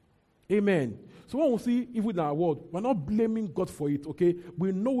 Amen. So when we see evil in our world, we're not blaming God for it, okay?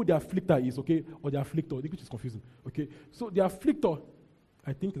 We know who the afflictor is, okay? Or the afflictor, which is confusing, okay? So the afflictor,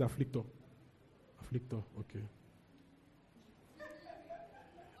 I think the afflictor. Afflictor, okay.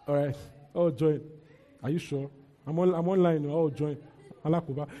 All right. Oh, join. Are you sure? I'm online. Oh, join.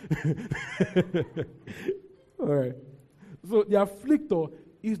 Alakuba. All right. So the afflictor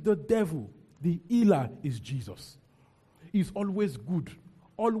is the devil. The healer is Jesus. He's always good,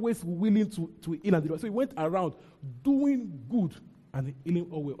 always willing to heal and deliver. So he went around doing good and healing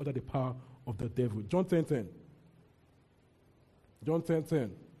always under the power of the devil. John 10:10. John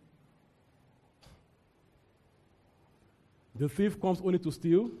 10:10. The thief comes only to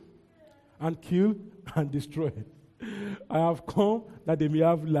steal and kill and destroy. I have come that they may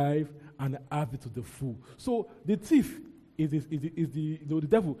have life and have it to the full. So the thief is the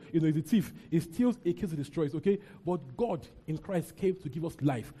devil, is the thief. He steals, he kills, he destroys, okay? But God in Christ came to give us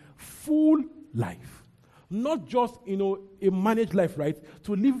life, full life. Not just, a managed life, right?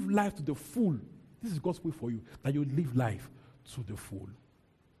 To live life to the full. This is God's will for you, that you live life to the full.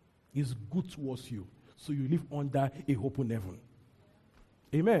 It's good towards you, so you live under a open heaven.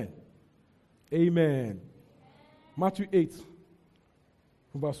 Amen. Amen. Matthew 8,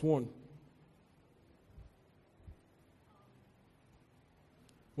 verse 1.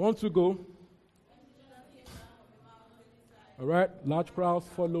 Want to go? All right. Large crowds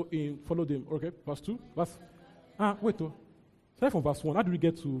follow them. Okay. Verse 2. Wait. Start from verse 1. How do we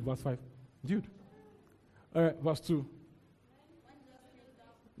get to verse 5? Dude. All right. Verse 2.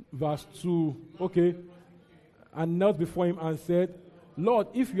 Verse 2. Okay. And knelt before him and said, Lord,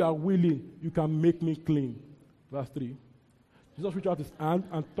 if you are willing, you can make me clean. Verse 3. Jesus reached out his hand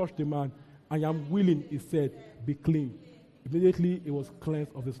and touched the man. I am willing, he said, be clean. Immediately, he was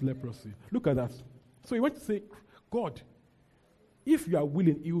cleansed of his leprosy. Look at that. So he went to say, God, if you are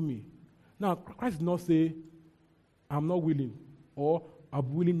willing, heal me. Now, Christ did not say, I'm not willing, or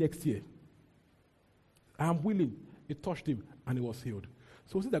I'm willing next year. I am willing. He touched him, and he was healed.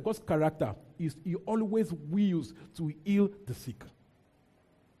 So we see that God's character is he always wills to heal the sick.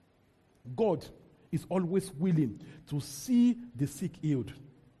 God is always willing to see the sick healed.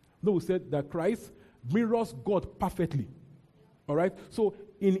 No, we said that Christ mirrors God perfectly. All right? So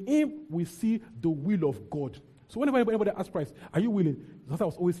in him, we see the will of God. So whenever anybody asks Christ, are you willing? The answer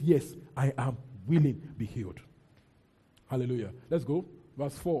was always, yes, I am willing, be healed. Hallelujah. Let's go.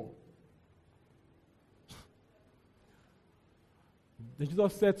 Verse 4. Then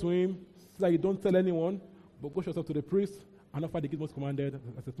Jesus said to him, so that you don't tell anyone, but go yourself to the priest and offer the gift most commanded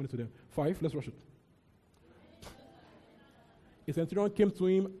as testimony to them. 5, let's rush it. A centurion came to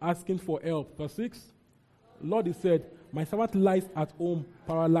him asking for help. Verse 6. Lord, he said, my servant lies at home,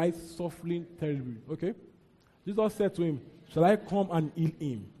 paralyzed, suffering terribly. Okay? Jesus said to him, shall I come and heal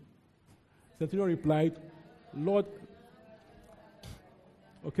him? Centurion replied, Lord,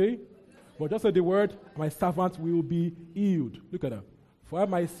 okay? But just say the word, my servant will be healed. Look at that. For I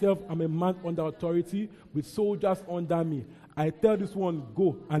myself am a man under authority with soldiers under me. I tell this one,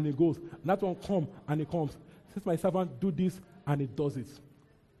 go, and he goes. And that one, come, and he comes. Since my servant do this, and he does it.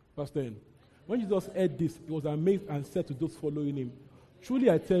 Verse 10. When Jesus heard this, he was amazed and said to those following him, truly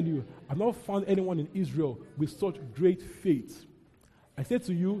I tell you, I've not found anyone in Israel with such great faith. I say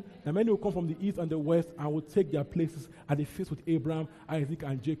to you that many will come from the east and the west and will take their places at the feast with Abraham, Isaac,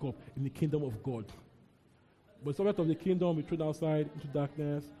 and Jacob in the kingdom of God. But the subject of the kingdom will be thrown outside into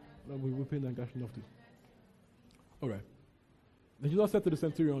darkness, and will be weeping and gnashing of teeth. All right. Then Jesus said to the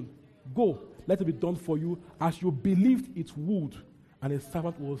centurion, go, let it be done for you as you believed it would. And his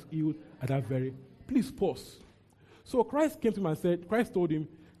servant was healed at that very. Please pause. So Christ came to him and said, Christ told him,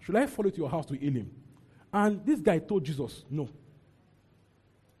 should I follow to your house to heal him? And this guy told Jesus, no.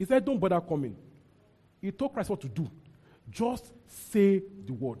 He said, don't bother coming. He told Christ what to do. Just say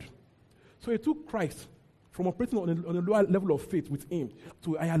the word. So he took Christ from operating on a lower level of faith with him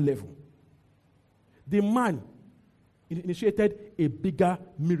to a higher level. The man initiated a bigger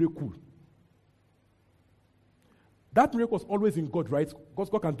miracle. That miracle was always in God, right? Because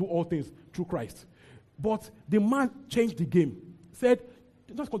God can do all things through Christ. But the man changed the game. Said,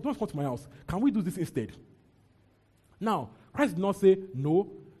 don't come to my house. Can we do this instead? Now, Christ did not say no.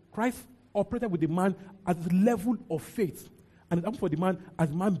 Christ operated with the man at the level of faith. And it happened for the man as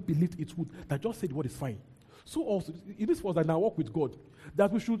the man believed it would. That just said what is fine. So also, it is for us that now walk with God. That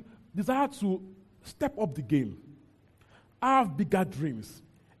we should desire to step up the game. Have bigger dreams.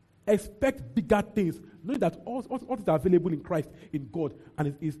 Expect bigger things. Knowing that all things are available in Christ, in God,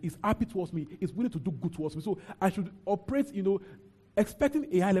 and is happy towards me, is willing to do good towards me. So I should operate, expecting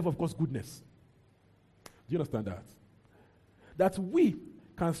a high level of God's goodness. Do you understand that? That we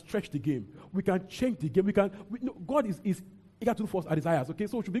can stretch the game. We can change the game. God is eager to do for us our desires. Okay,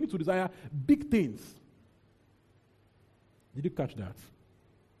 so we should begin to desire big things. Did you catch that?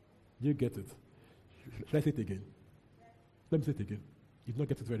 Did you get it? Should I say it again? Let me say it again. You did not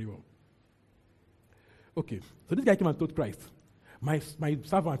get it very well. Okay, so this guy came and told Christ, my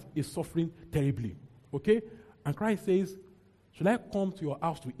servant is suffering terribly. Okay? And Christ says, should I come to your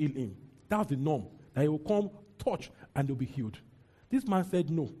house to heal him? That's the norm. That he will come, touch, and they'll be healed. This man said,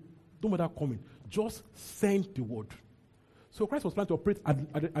 no, don't bother coming. Just send the word. So Christ was trying to operate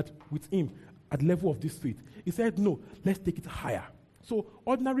with him at the level of this faith. He said, no, let's take it higher. So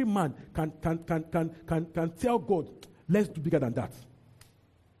ordinary man can tell God, let's do bigger than that.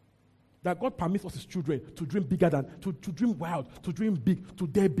 That God permits us, his children, to dream bigger than, to dream wild, to dream big, to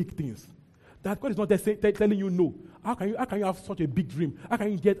dare big things. That God is not there telling you no. How can you have such a big dream? How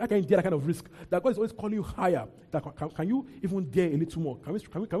can you dare that kind of risk? That God is always calling you higher. That can you even dare a little more? Can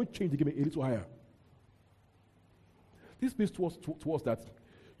we change the game a little higher? This means to us that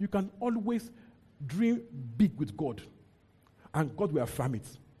you can always dream big with God, and God will affirm it.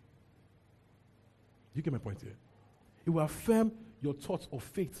 You get my point here? He will affirm your thoughts of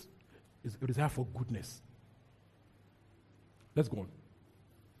faith, is a desire for goodness. Let's go on.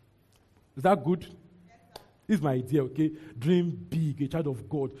 Is that good? This is my idea, okay? Dream big, a child of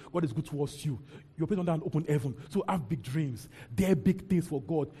God. God is good towards you. You're placed under an open heaven. So have big dreams. Dare big things for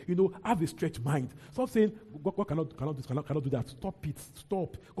God. Have a stretched mind. Stop saying, God cannot do that. Stop it.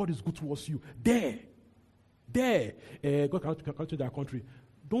 Stop. God is good towards you. Dare. God cannot change our country.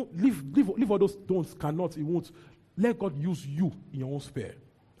 Don't leave all those don'ts, cannot, it won't. Let God use you in your own sphere.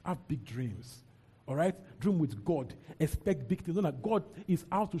 Have big dreams. All right? Dream with God. Expect big things. Know that God is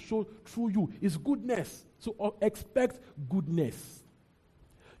out to show through you his goodness. So expect goodness.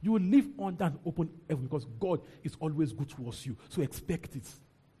 You will live under an open heaven because God is always good towards you. So expect it.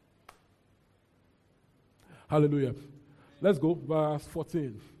 Hallelujah. Let's go. Verse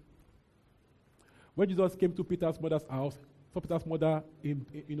 14. When Jesus came to Peter's mother's house, saw Peter's mother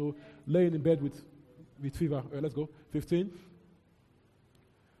laying in bed with fever. Let's go. 15.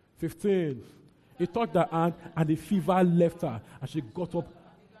 He touched her hand and the fever left her and she got up.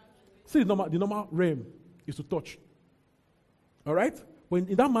 See, the normal realm is to touch. All right? But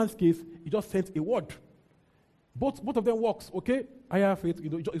in that man's case, he just sent a word. Both of them works, okay? I have faith,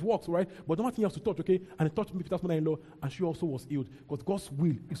 it works, all right? But the one thing you have to touch, okay? And he touched Peter's mother-in-law and she also was healed. Because God's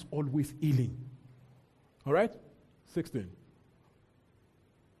will is always healing. All right? 16.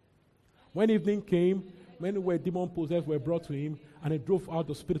 When evening came, many who were demon-possessed were brought to him, and he drove out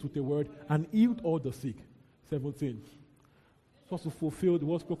the spirit with a word and healed all the sick. 17. So as to fulfill the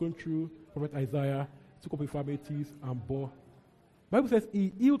word spoken through Prophet Isaiah, took up infirmities and bore. The Bible says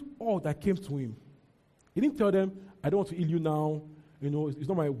he healed all that came to him. He didn't tell them, I don't want to heal you now. It's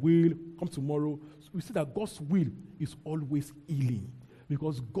not my will. Come tomorrow. So we see that God's will is always healing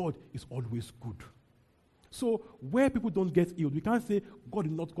because God is always good. So where people don't get healed, we can't say God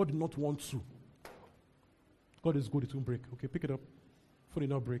did not want to. God is good, it won't break. Okay, pick it up. Before it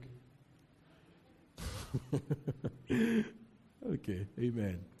not break. Okay,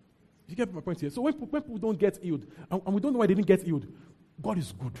 amen. You get my point here. So when people don't get healed, and we don't know why they didn't get healed, God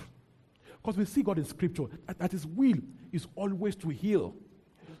is good. Because we see God in Scripture, that his will is always to heal.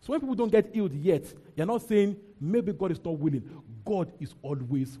 So when people don't get healed yet, you're not saying, maybe God is not willing. God is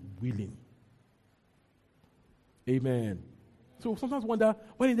always willing. Amen. So sometimes wonder,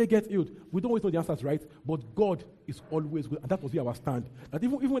 why did they get healed? We don't always know the answers, right? But God is always good, and that must be our stand. That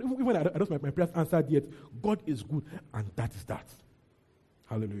even when I don't my prayers answered yet, God is good, and that is that.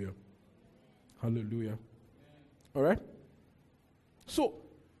 Hallelujah. Hallelujah. All right? So,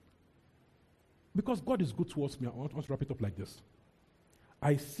 because God is good towards me, I want to wrap it up like this.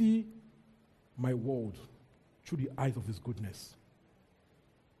 I see my world through the eyes of his goodness.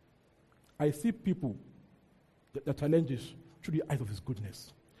 I see people, the challenges, through the eyes of his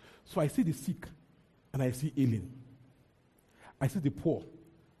goodness. So I see the sick and I see healing. I see the poor.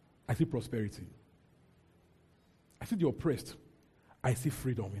 I see prosperity. I see the oppressed. I see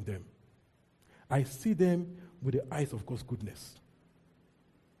freedom in them. I see them with the eyes of God's goodness.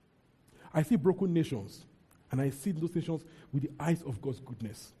 I see broken nations and I see those nations with the eyes of God's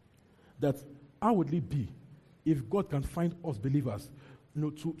goodness. That how would it be if God can find us believers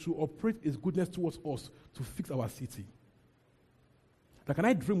to operate his goodness towards us to fix our city? Like, can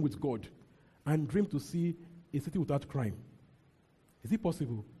I dream with God and dream to see a city without crime? Is it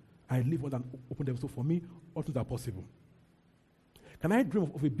possible? I live on an open heaven, so for me, all things are possible. Can I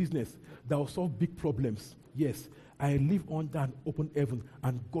dream of a business that will solve big problems? Yes, I live under an open heaven,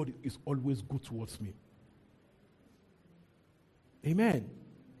 and God is always good towards me. Amen.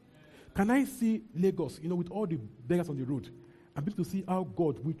 Can I see Lagos, with all the beggars on the road, and begin to see how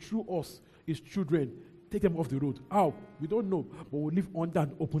God will, through us, his children, take them off the road? How? We don't know, but we live under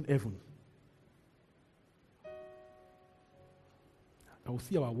an open heaven. I will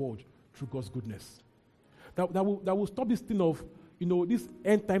see our world through God's goodness. That will stop this thing of, this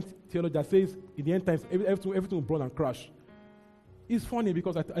end times theology that says in the end times everything will burn and crash. It's funny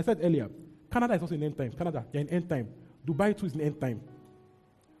because I said earlier, Canada is also in end time. Canada, they're in end time. Dubai too is in end time.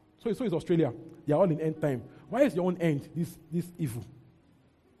 So is Australia. They are all in end time. Why is your own end this evil?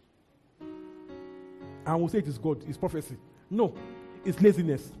 And we'll say it is God, it's prophecy. No, it's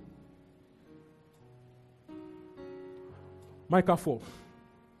laziness. Micah 4.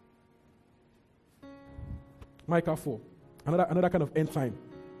 Micah 4. Another kind of end time.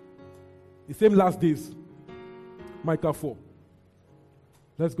 The same last days. Micah 4.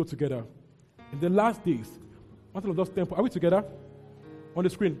 Let's go together. In the last days, Mountain of God's temple. Are we together? On the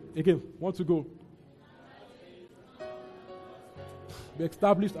screen. Again, want to go. Be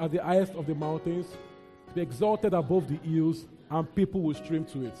established at the highest of the mountains, be exalted above the hills, and people will stream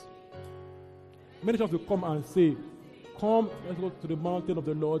to it. Many nations will come and say, come, let's go to the mountain of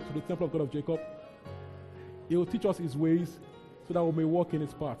the Lord, to the temple of God of Jacob. He will teach us his ways so that we may walk in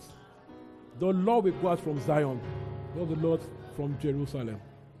his paths. The Lord will go out from Zion, not the Lord from Jerusalem.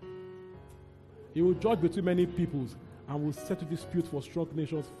 He will judge between many peoples and will settle disputes for strong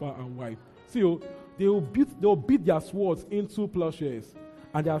nations far and wide. See, they will beat their swords into plowshares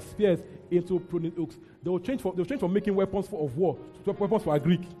and their spears into pruning hooks. They will change from making weapons of war to weapons for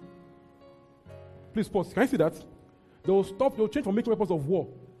agric. Please pause. Can you see that? They will change from making weapons of war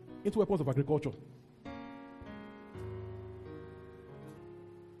into weapons of agriculture.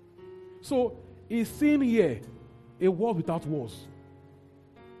 So, he's seeing here a world without wars.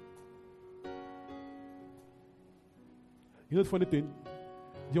 You know the funny thing?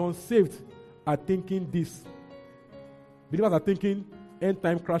 The unsaved are thinking this. Believers are thinking end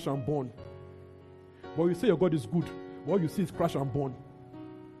time crash and burn. But you say your God is good. What you see is crash and burn.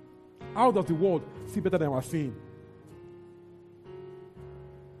 How does the world see better than we're seeing?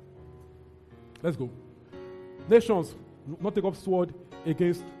 Let's go. Nations not take up sword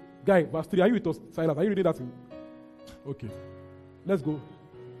against. Guy, verse 3. Are you with us, Silas? Are you reading that? Okay. Let's go.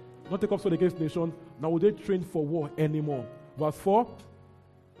 Not take up sword against nations. Now will they train for war anymore? Verse 4.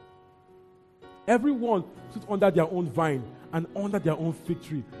 Everyone sits under their own vine and under their own fig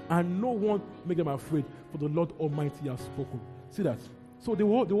tree, and no one make them afraid, for the Lord Almighty has spoken. See that? So they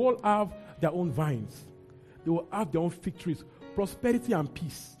will all have their own vines. They will have their own fig trees, prosperity and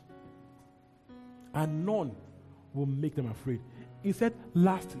peace. And none will make them afraid. He said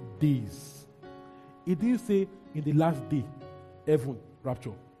last days. He didn't say in the last day, heaven,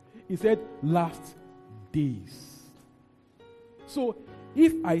 rapture. He said last days. So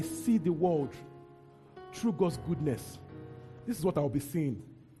if I see the world through God's goodness, this is what I will be seeing,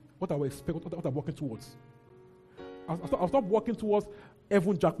 what I will expect, what I'm working towards. I'll stop working towards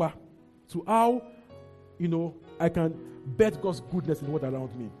heaven Jakpa to how, I can bet God's goodness in the world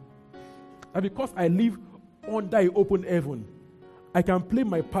around me. And because I live under an open heaven, I can play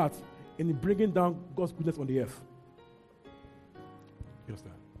my part in bringing down God's goodness on the earth. You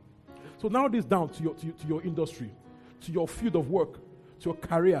understand? So now this down to your industry, to your field of work, to your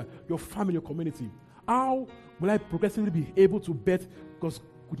career, your family, your community. How will I progressively be able to bet God's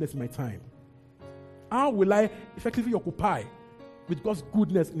goodness in my time? How will I effectively occupy with God's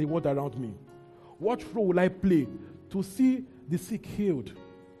goodness in the world around me? What role will I play to see the sick healed,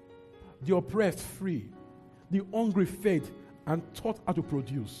 the oppressed free, the hungry fed, and taught how to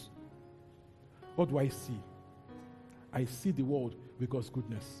produce? What do I see? I see the world with God's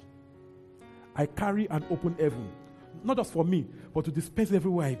goodness. I carry an open heaven, not just for me, but to dispense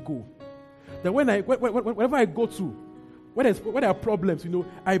everywhere I go. That whenever I go to, when there are problems,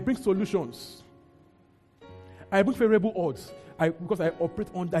 I bring solutions. I bring favorable odds because I operate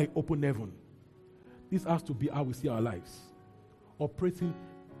under an open heaven. This has to be how we see our lives. Operating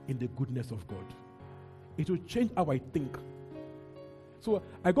in the goodness of God. It will change how I think. So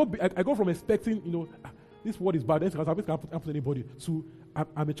I go from expecting, this world is bad, this can happen to anybody, to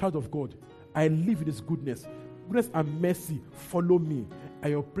I'm a child of God. I live in His goodness. Goodness and mercy follow me.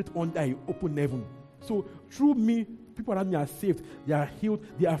 I operate under an open heaven. So through me, people around me are saved. They are healed.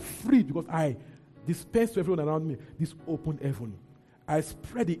 They are free because I dispense to everyone around me this open heaven. I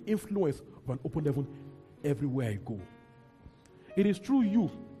spread the influence of an open heaven everywhere I go. It is through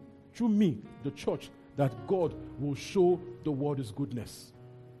you, through me, the church, that God will show the world His goodness.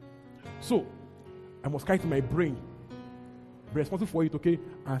 So, I must carry it in my brain, be responsible for it, okay,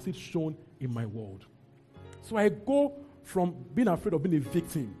 and see it shown in my world. So I go from being afraid of being a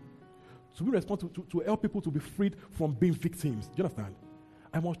victim to be responsible to help people to be freed from being victims. Do you understand?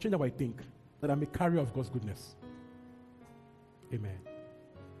 I must change how I think, that I'm a carrier of God's goodness. Amen.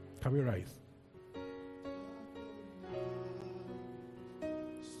 Can we rise?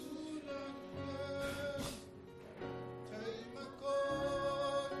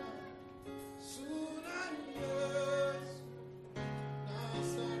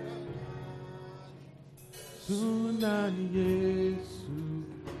 Sunani Yesu.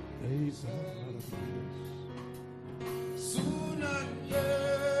 Sunani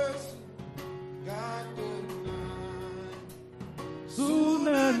Yesu.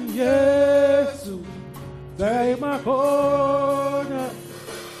 Sunani Yesu. Dai makona.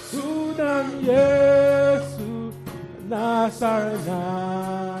 Sunani Yesu.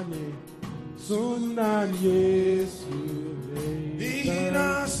 Nasaranani. Sunani Yesu.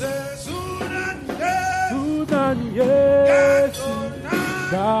 Sunani Yesu.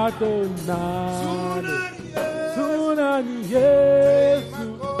 Gadonani. Sunani Yesu.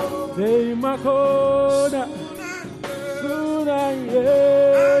 Dei makona. Sunani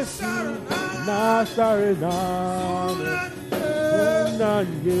Yesu. Nasaranani.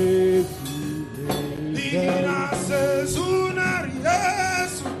 Sunani Yesu. Sunani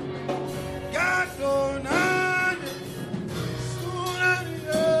Yesu. Gadonani. Sunani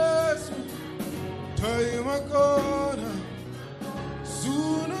Yesu. Dei makona.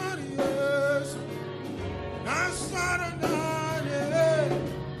 Sunani Yesu. Nasaranani.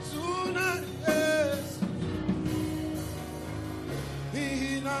 Sunani Yesu.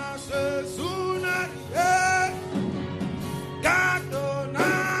 Sunani Yesu.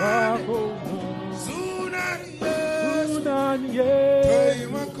 Gadonani. Sunani Yesu. Sunani Yesu. Dei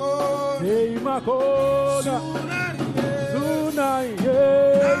makona. Dei makona. Sunani Yesu. Sunani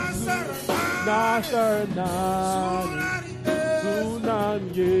Yesu. Nasaranani. Sunani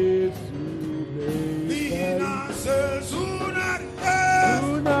Yesu.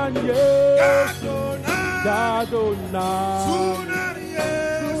 Sunani Yesu. Gadonani.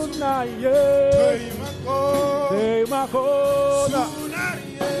 Sunani Yesu. Dei makona.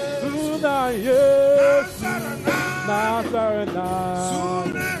 Sunani Yesu.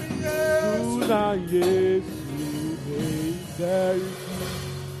 Nasaranani. Sunani Yesu.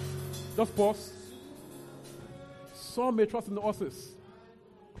 Just pause. Some may trust in the horses,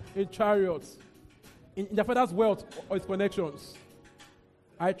 in chariots, in their father's wealth or his connections.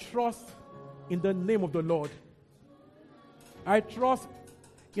 I trust in the name of the Lord. I trust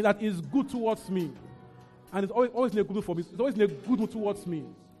in that He's good towards me. And it's always in a good mood for me. It's always in a good mood towards me.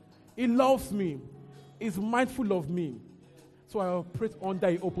 He loves me. He's mindful of me. So I operate under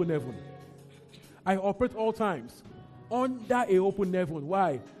an open heaven. I operate all times under an open heaven.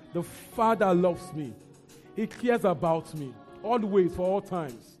 Why? The Father loves me. He cares about me. Always, for all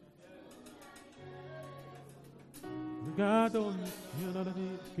times. God only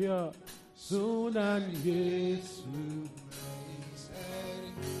care. Sunani Yesu.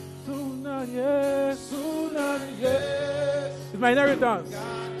 Sunani Yesu. Sunani Yesu. It's my inheritance.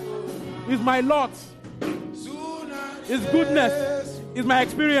 It's my lot. It's goodness. It's my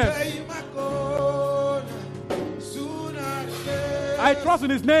experience. I trust in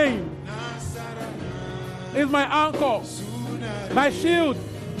His name. It's my anchor, my shield,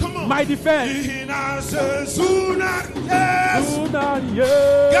 my defense. Sunani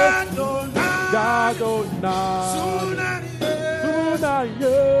Yesu. Gadonani. Sunani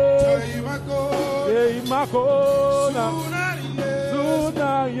Yesu. Dei makona.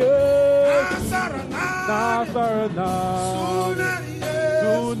 Sunani Yesu. Nasaranani.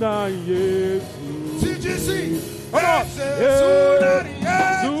 Sunani Yesu. CGC. Come on. Sunani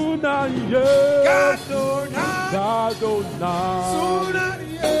Yesu. Sunani Yesu. Gadonani. Sunani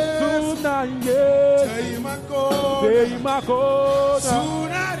Yesu. Sunani Yesu. Dei makona.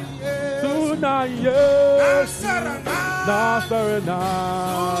 Sunani Yesu. Sunani Yesu.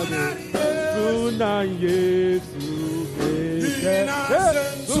 Nasaranani. Sunani Yesu.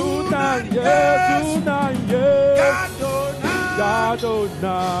 Sunani Yesu. Sunani Yesu.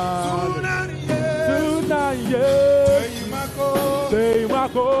 Gadonani. Sunani Yesu. Dei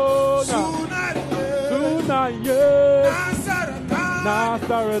makona. Sunani Yesu.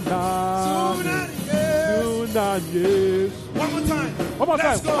 Nasaranani. Sunani Yesu. One more time. One more time.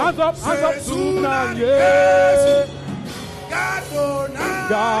 Let's go. Hands up. Say, Sunani Yesu. Yesu. Gadonani.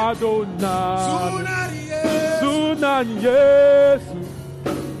 Gadonani. Yesu. Sunani Yesu.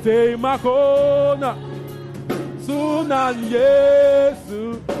 Dei makona. Sunani Yesu.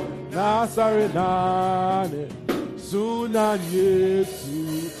 Nasaranani. Sunani Yesu.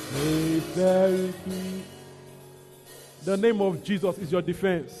 The name of Jesus is your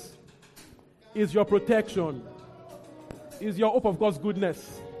defense. Is your protection. Is your hope of God's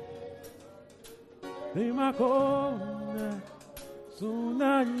goodness. You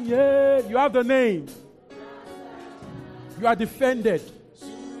have the name. You are defended.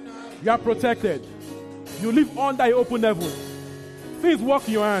 You are protected. You live under an open heaven. Things work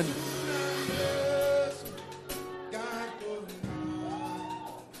in your hands.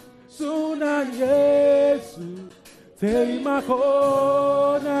 Sunani Sunan Yesu,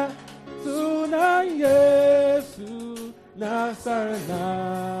 Teimakona, Sunan Yesu,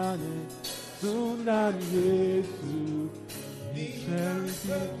 Nasaranane, Sunan Yesu,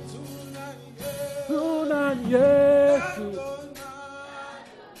 Sunan Yesu.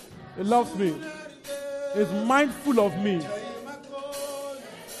 It loves me. It's mindful of me.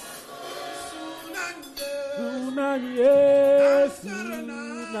 Sunan Yesu,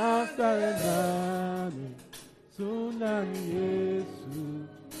 Nasaranane, Sunan Yesu.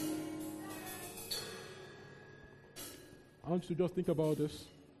 I want you to just think about this.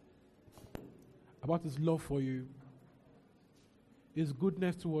 About His love for you. His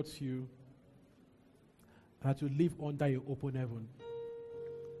goodness towards you. And that you live under an open heaven.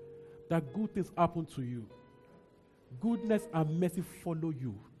 That good things happen to you. Goodness and mercy follow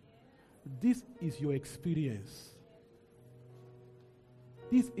you. This is your experience.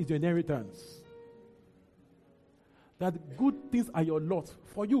 This is your inheritance. That good things are your lot.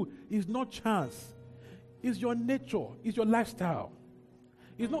 For you, it's not chance. It's your nature. It's your lifestyle.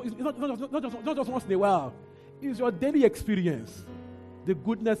 It's not just once in a while. It's your daily experience. The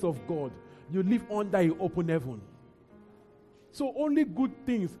goodness of God. You live under an open heaven. So only good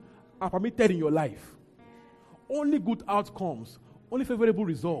things are permitted in your life. Only good outcomes. Only favorable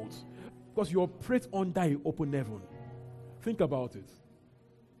results. Because you operate under an open heaven. Think about it.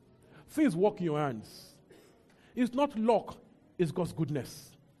 Things work in your hands. It's not luck, it's God's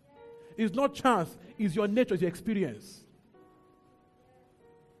goodness. It's not chance, it's your nature, it's your experience.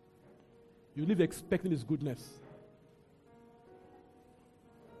 You live expecting His goodness.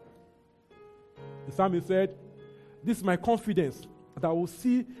 The psalmist said, "This is my confidence that I will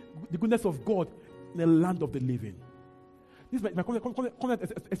see the goodness of God in the land of the living." This is my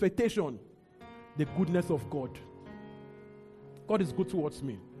expectation, the goodness of God. God is good towards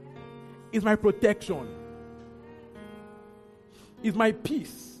me. It's my protection. It's my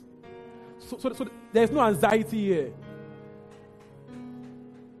peace. So there's no anxiety here.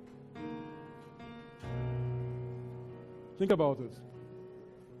 Think about it.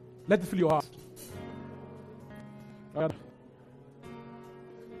 Let it fill your heart.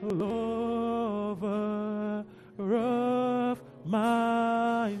 Lover of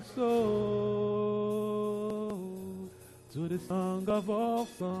my soul, to the song of all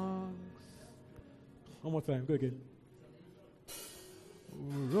songs. One more time, go again.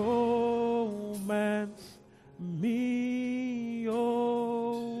 Romance me,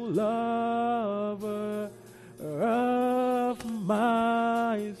 oh lover of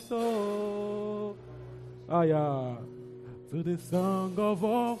my soul. Ah, yeah. To the song of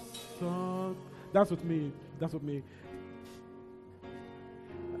all songs. That's with me. That's with me.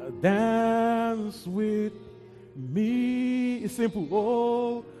 Dance with me. It's simple.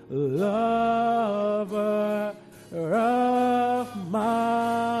 Oh, lover of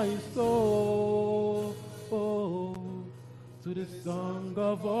my soul. Oh, to the song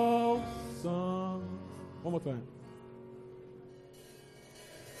of all songs. One more time.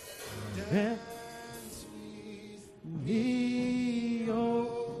 Dance with me,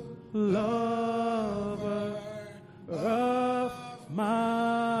 oh lover of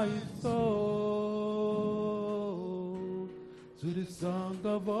my soul, to the song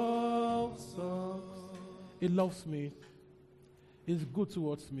of all songs. It loves me. It's good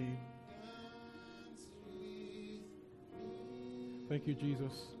towards me. Thank you,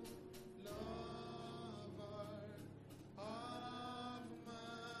 Jesus.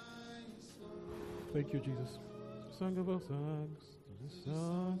 Thank you, Jesus. Song of all songs. To the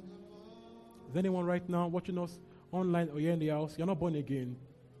song. Is anyone right now watching us online or here in the house? You're not born again.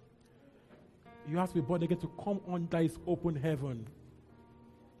 You have to be born again to come under His open heaven.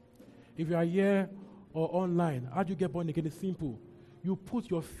 If you are here or online, how do you get born again? It's simple. You put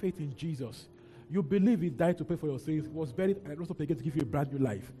your faith in Jesus. You believe He died to pay for your sins, was buried, and rose up again to give you a brand new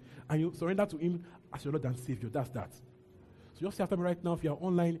life. And you surrender to Him as your Lord and Savior. That's that. So just say after me right now if you are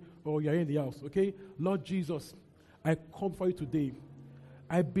online or you are in the house, okay? Lord Jesus, I come for you today.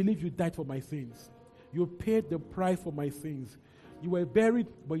 I believe you died for my sins. You paid the price for my sins. You were buried,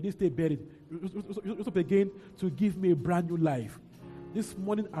 but you didn't stay buried. You rose up again to give me a brand new life. This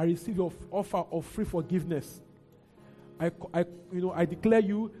morning I receive your offer of free forgiveness. I declare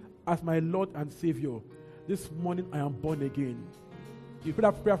you as my Lord and Savior. This morning I am born again. You pray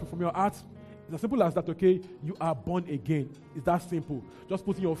that prayer from your heart. It's as simple as that, okay? You are born again. It's that simple. Just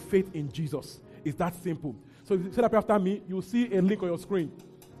putting your faith in Jesus. It's that simple. So if you say that prayer after me, you'll see a link on your screen.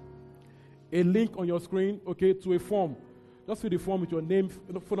 A link on your screen, okay, to a form. Just fill the form with your name,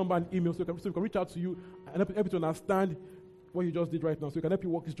 phone number, and email so we can reach out to you and help you to understand what you just did right now, so it can help you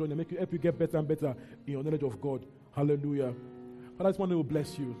walk this journey and help you get better and better in your knowledge of God. Hallelujah. Father, I just want to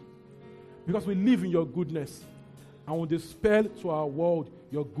bless you because we live in your goodness and we dispel to our world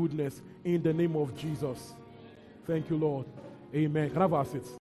your goodness in the name of Jesus. Thank you, Lord. Amen. Can I have our seats?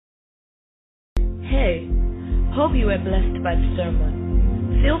 Hey, hope you were blessed by the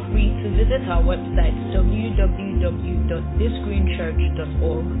sermon. Feel free to visit our website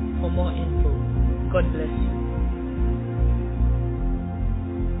www.thisgreenchurch.org for more info. God bless you.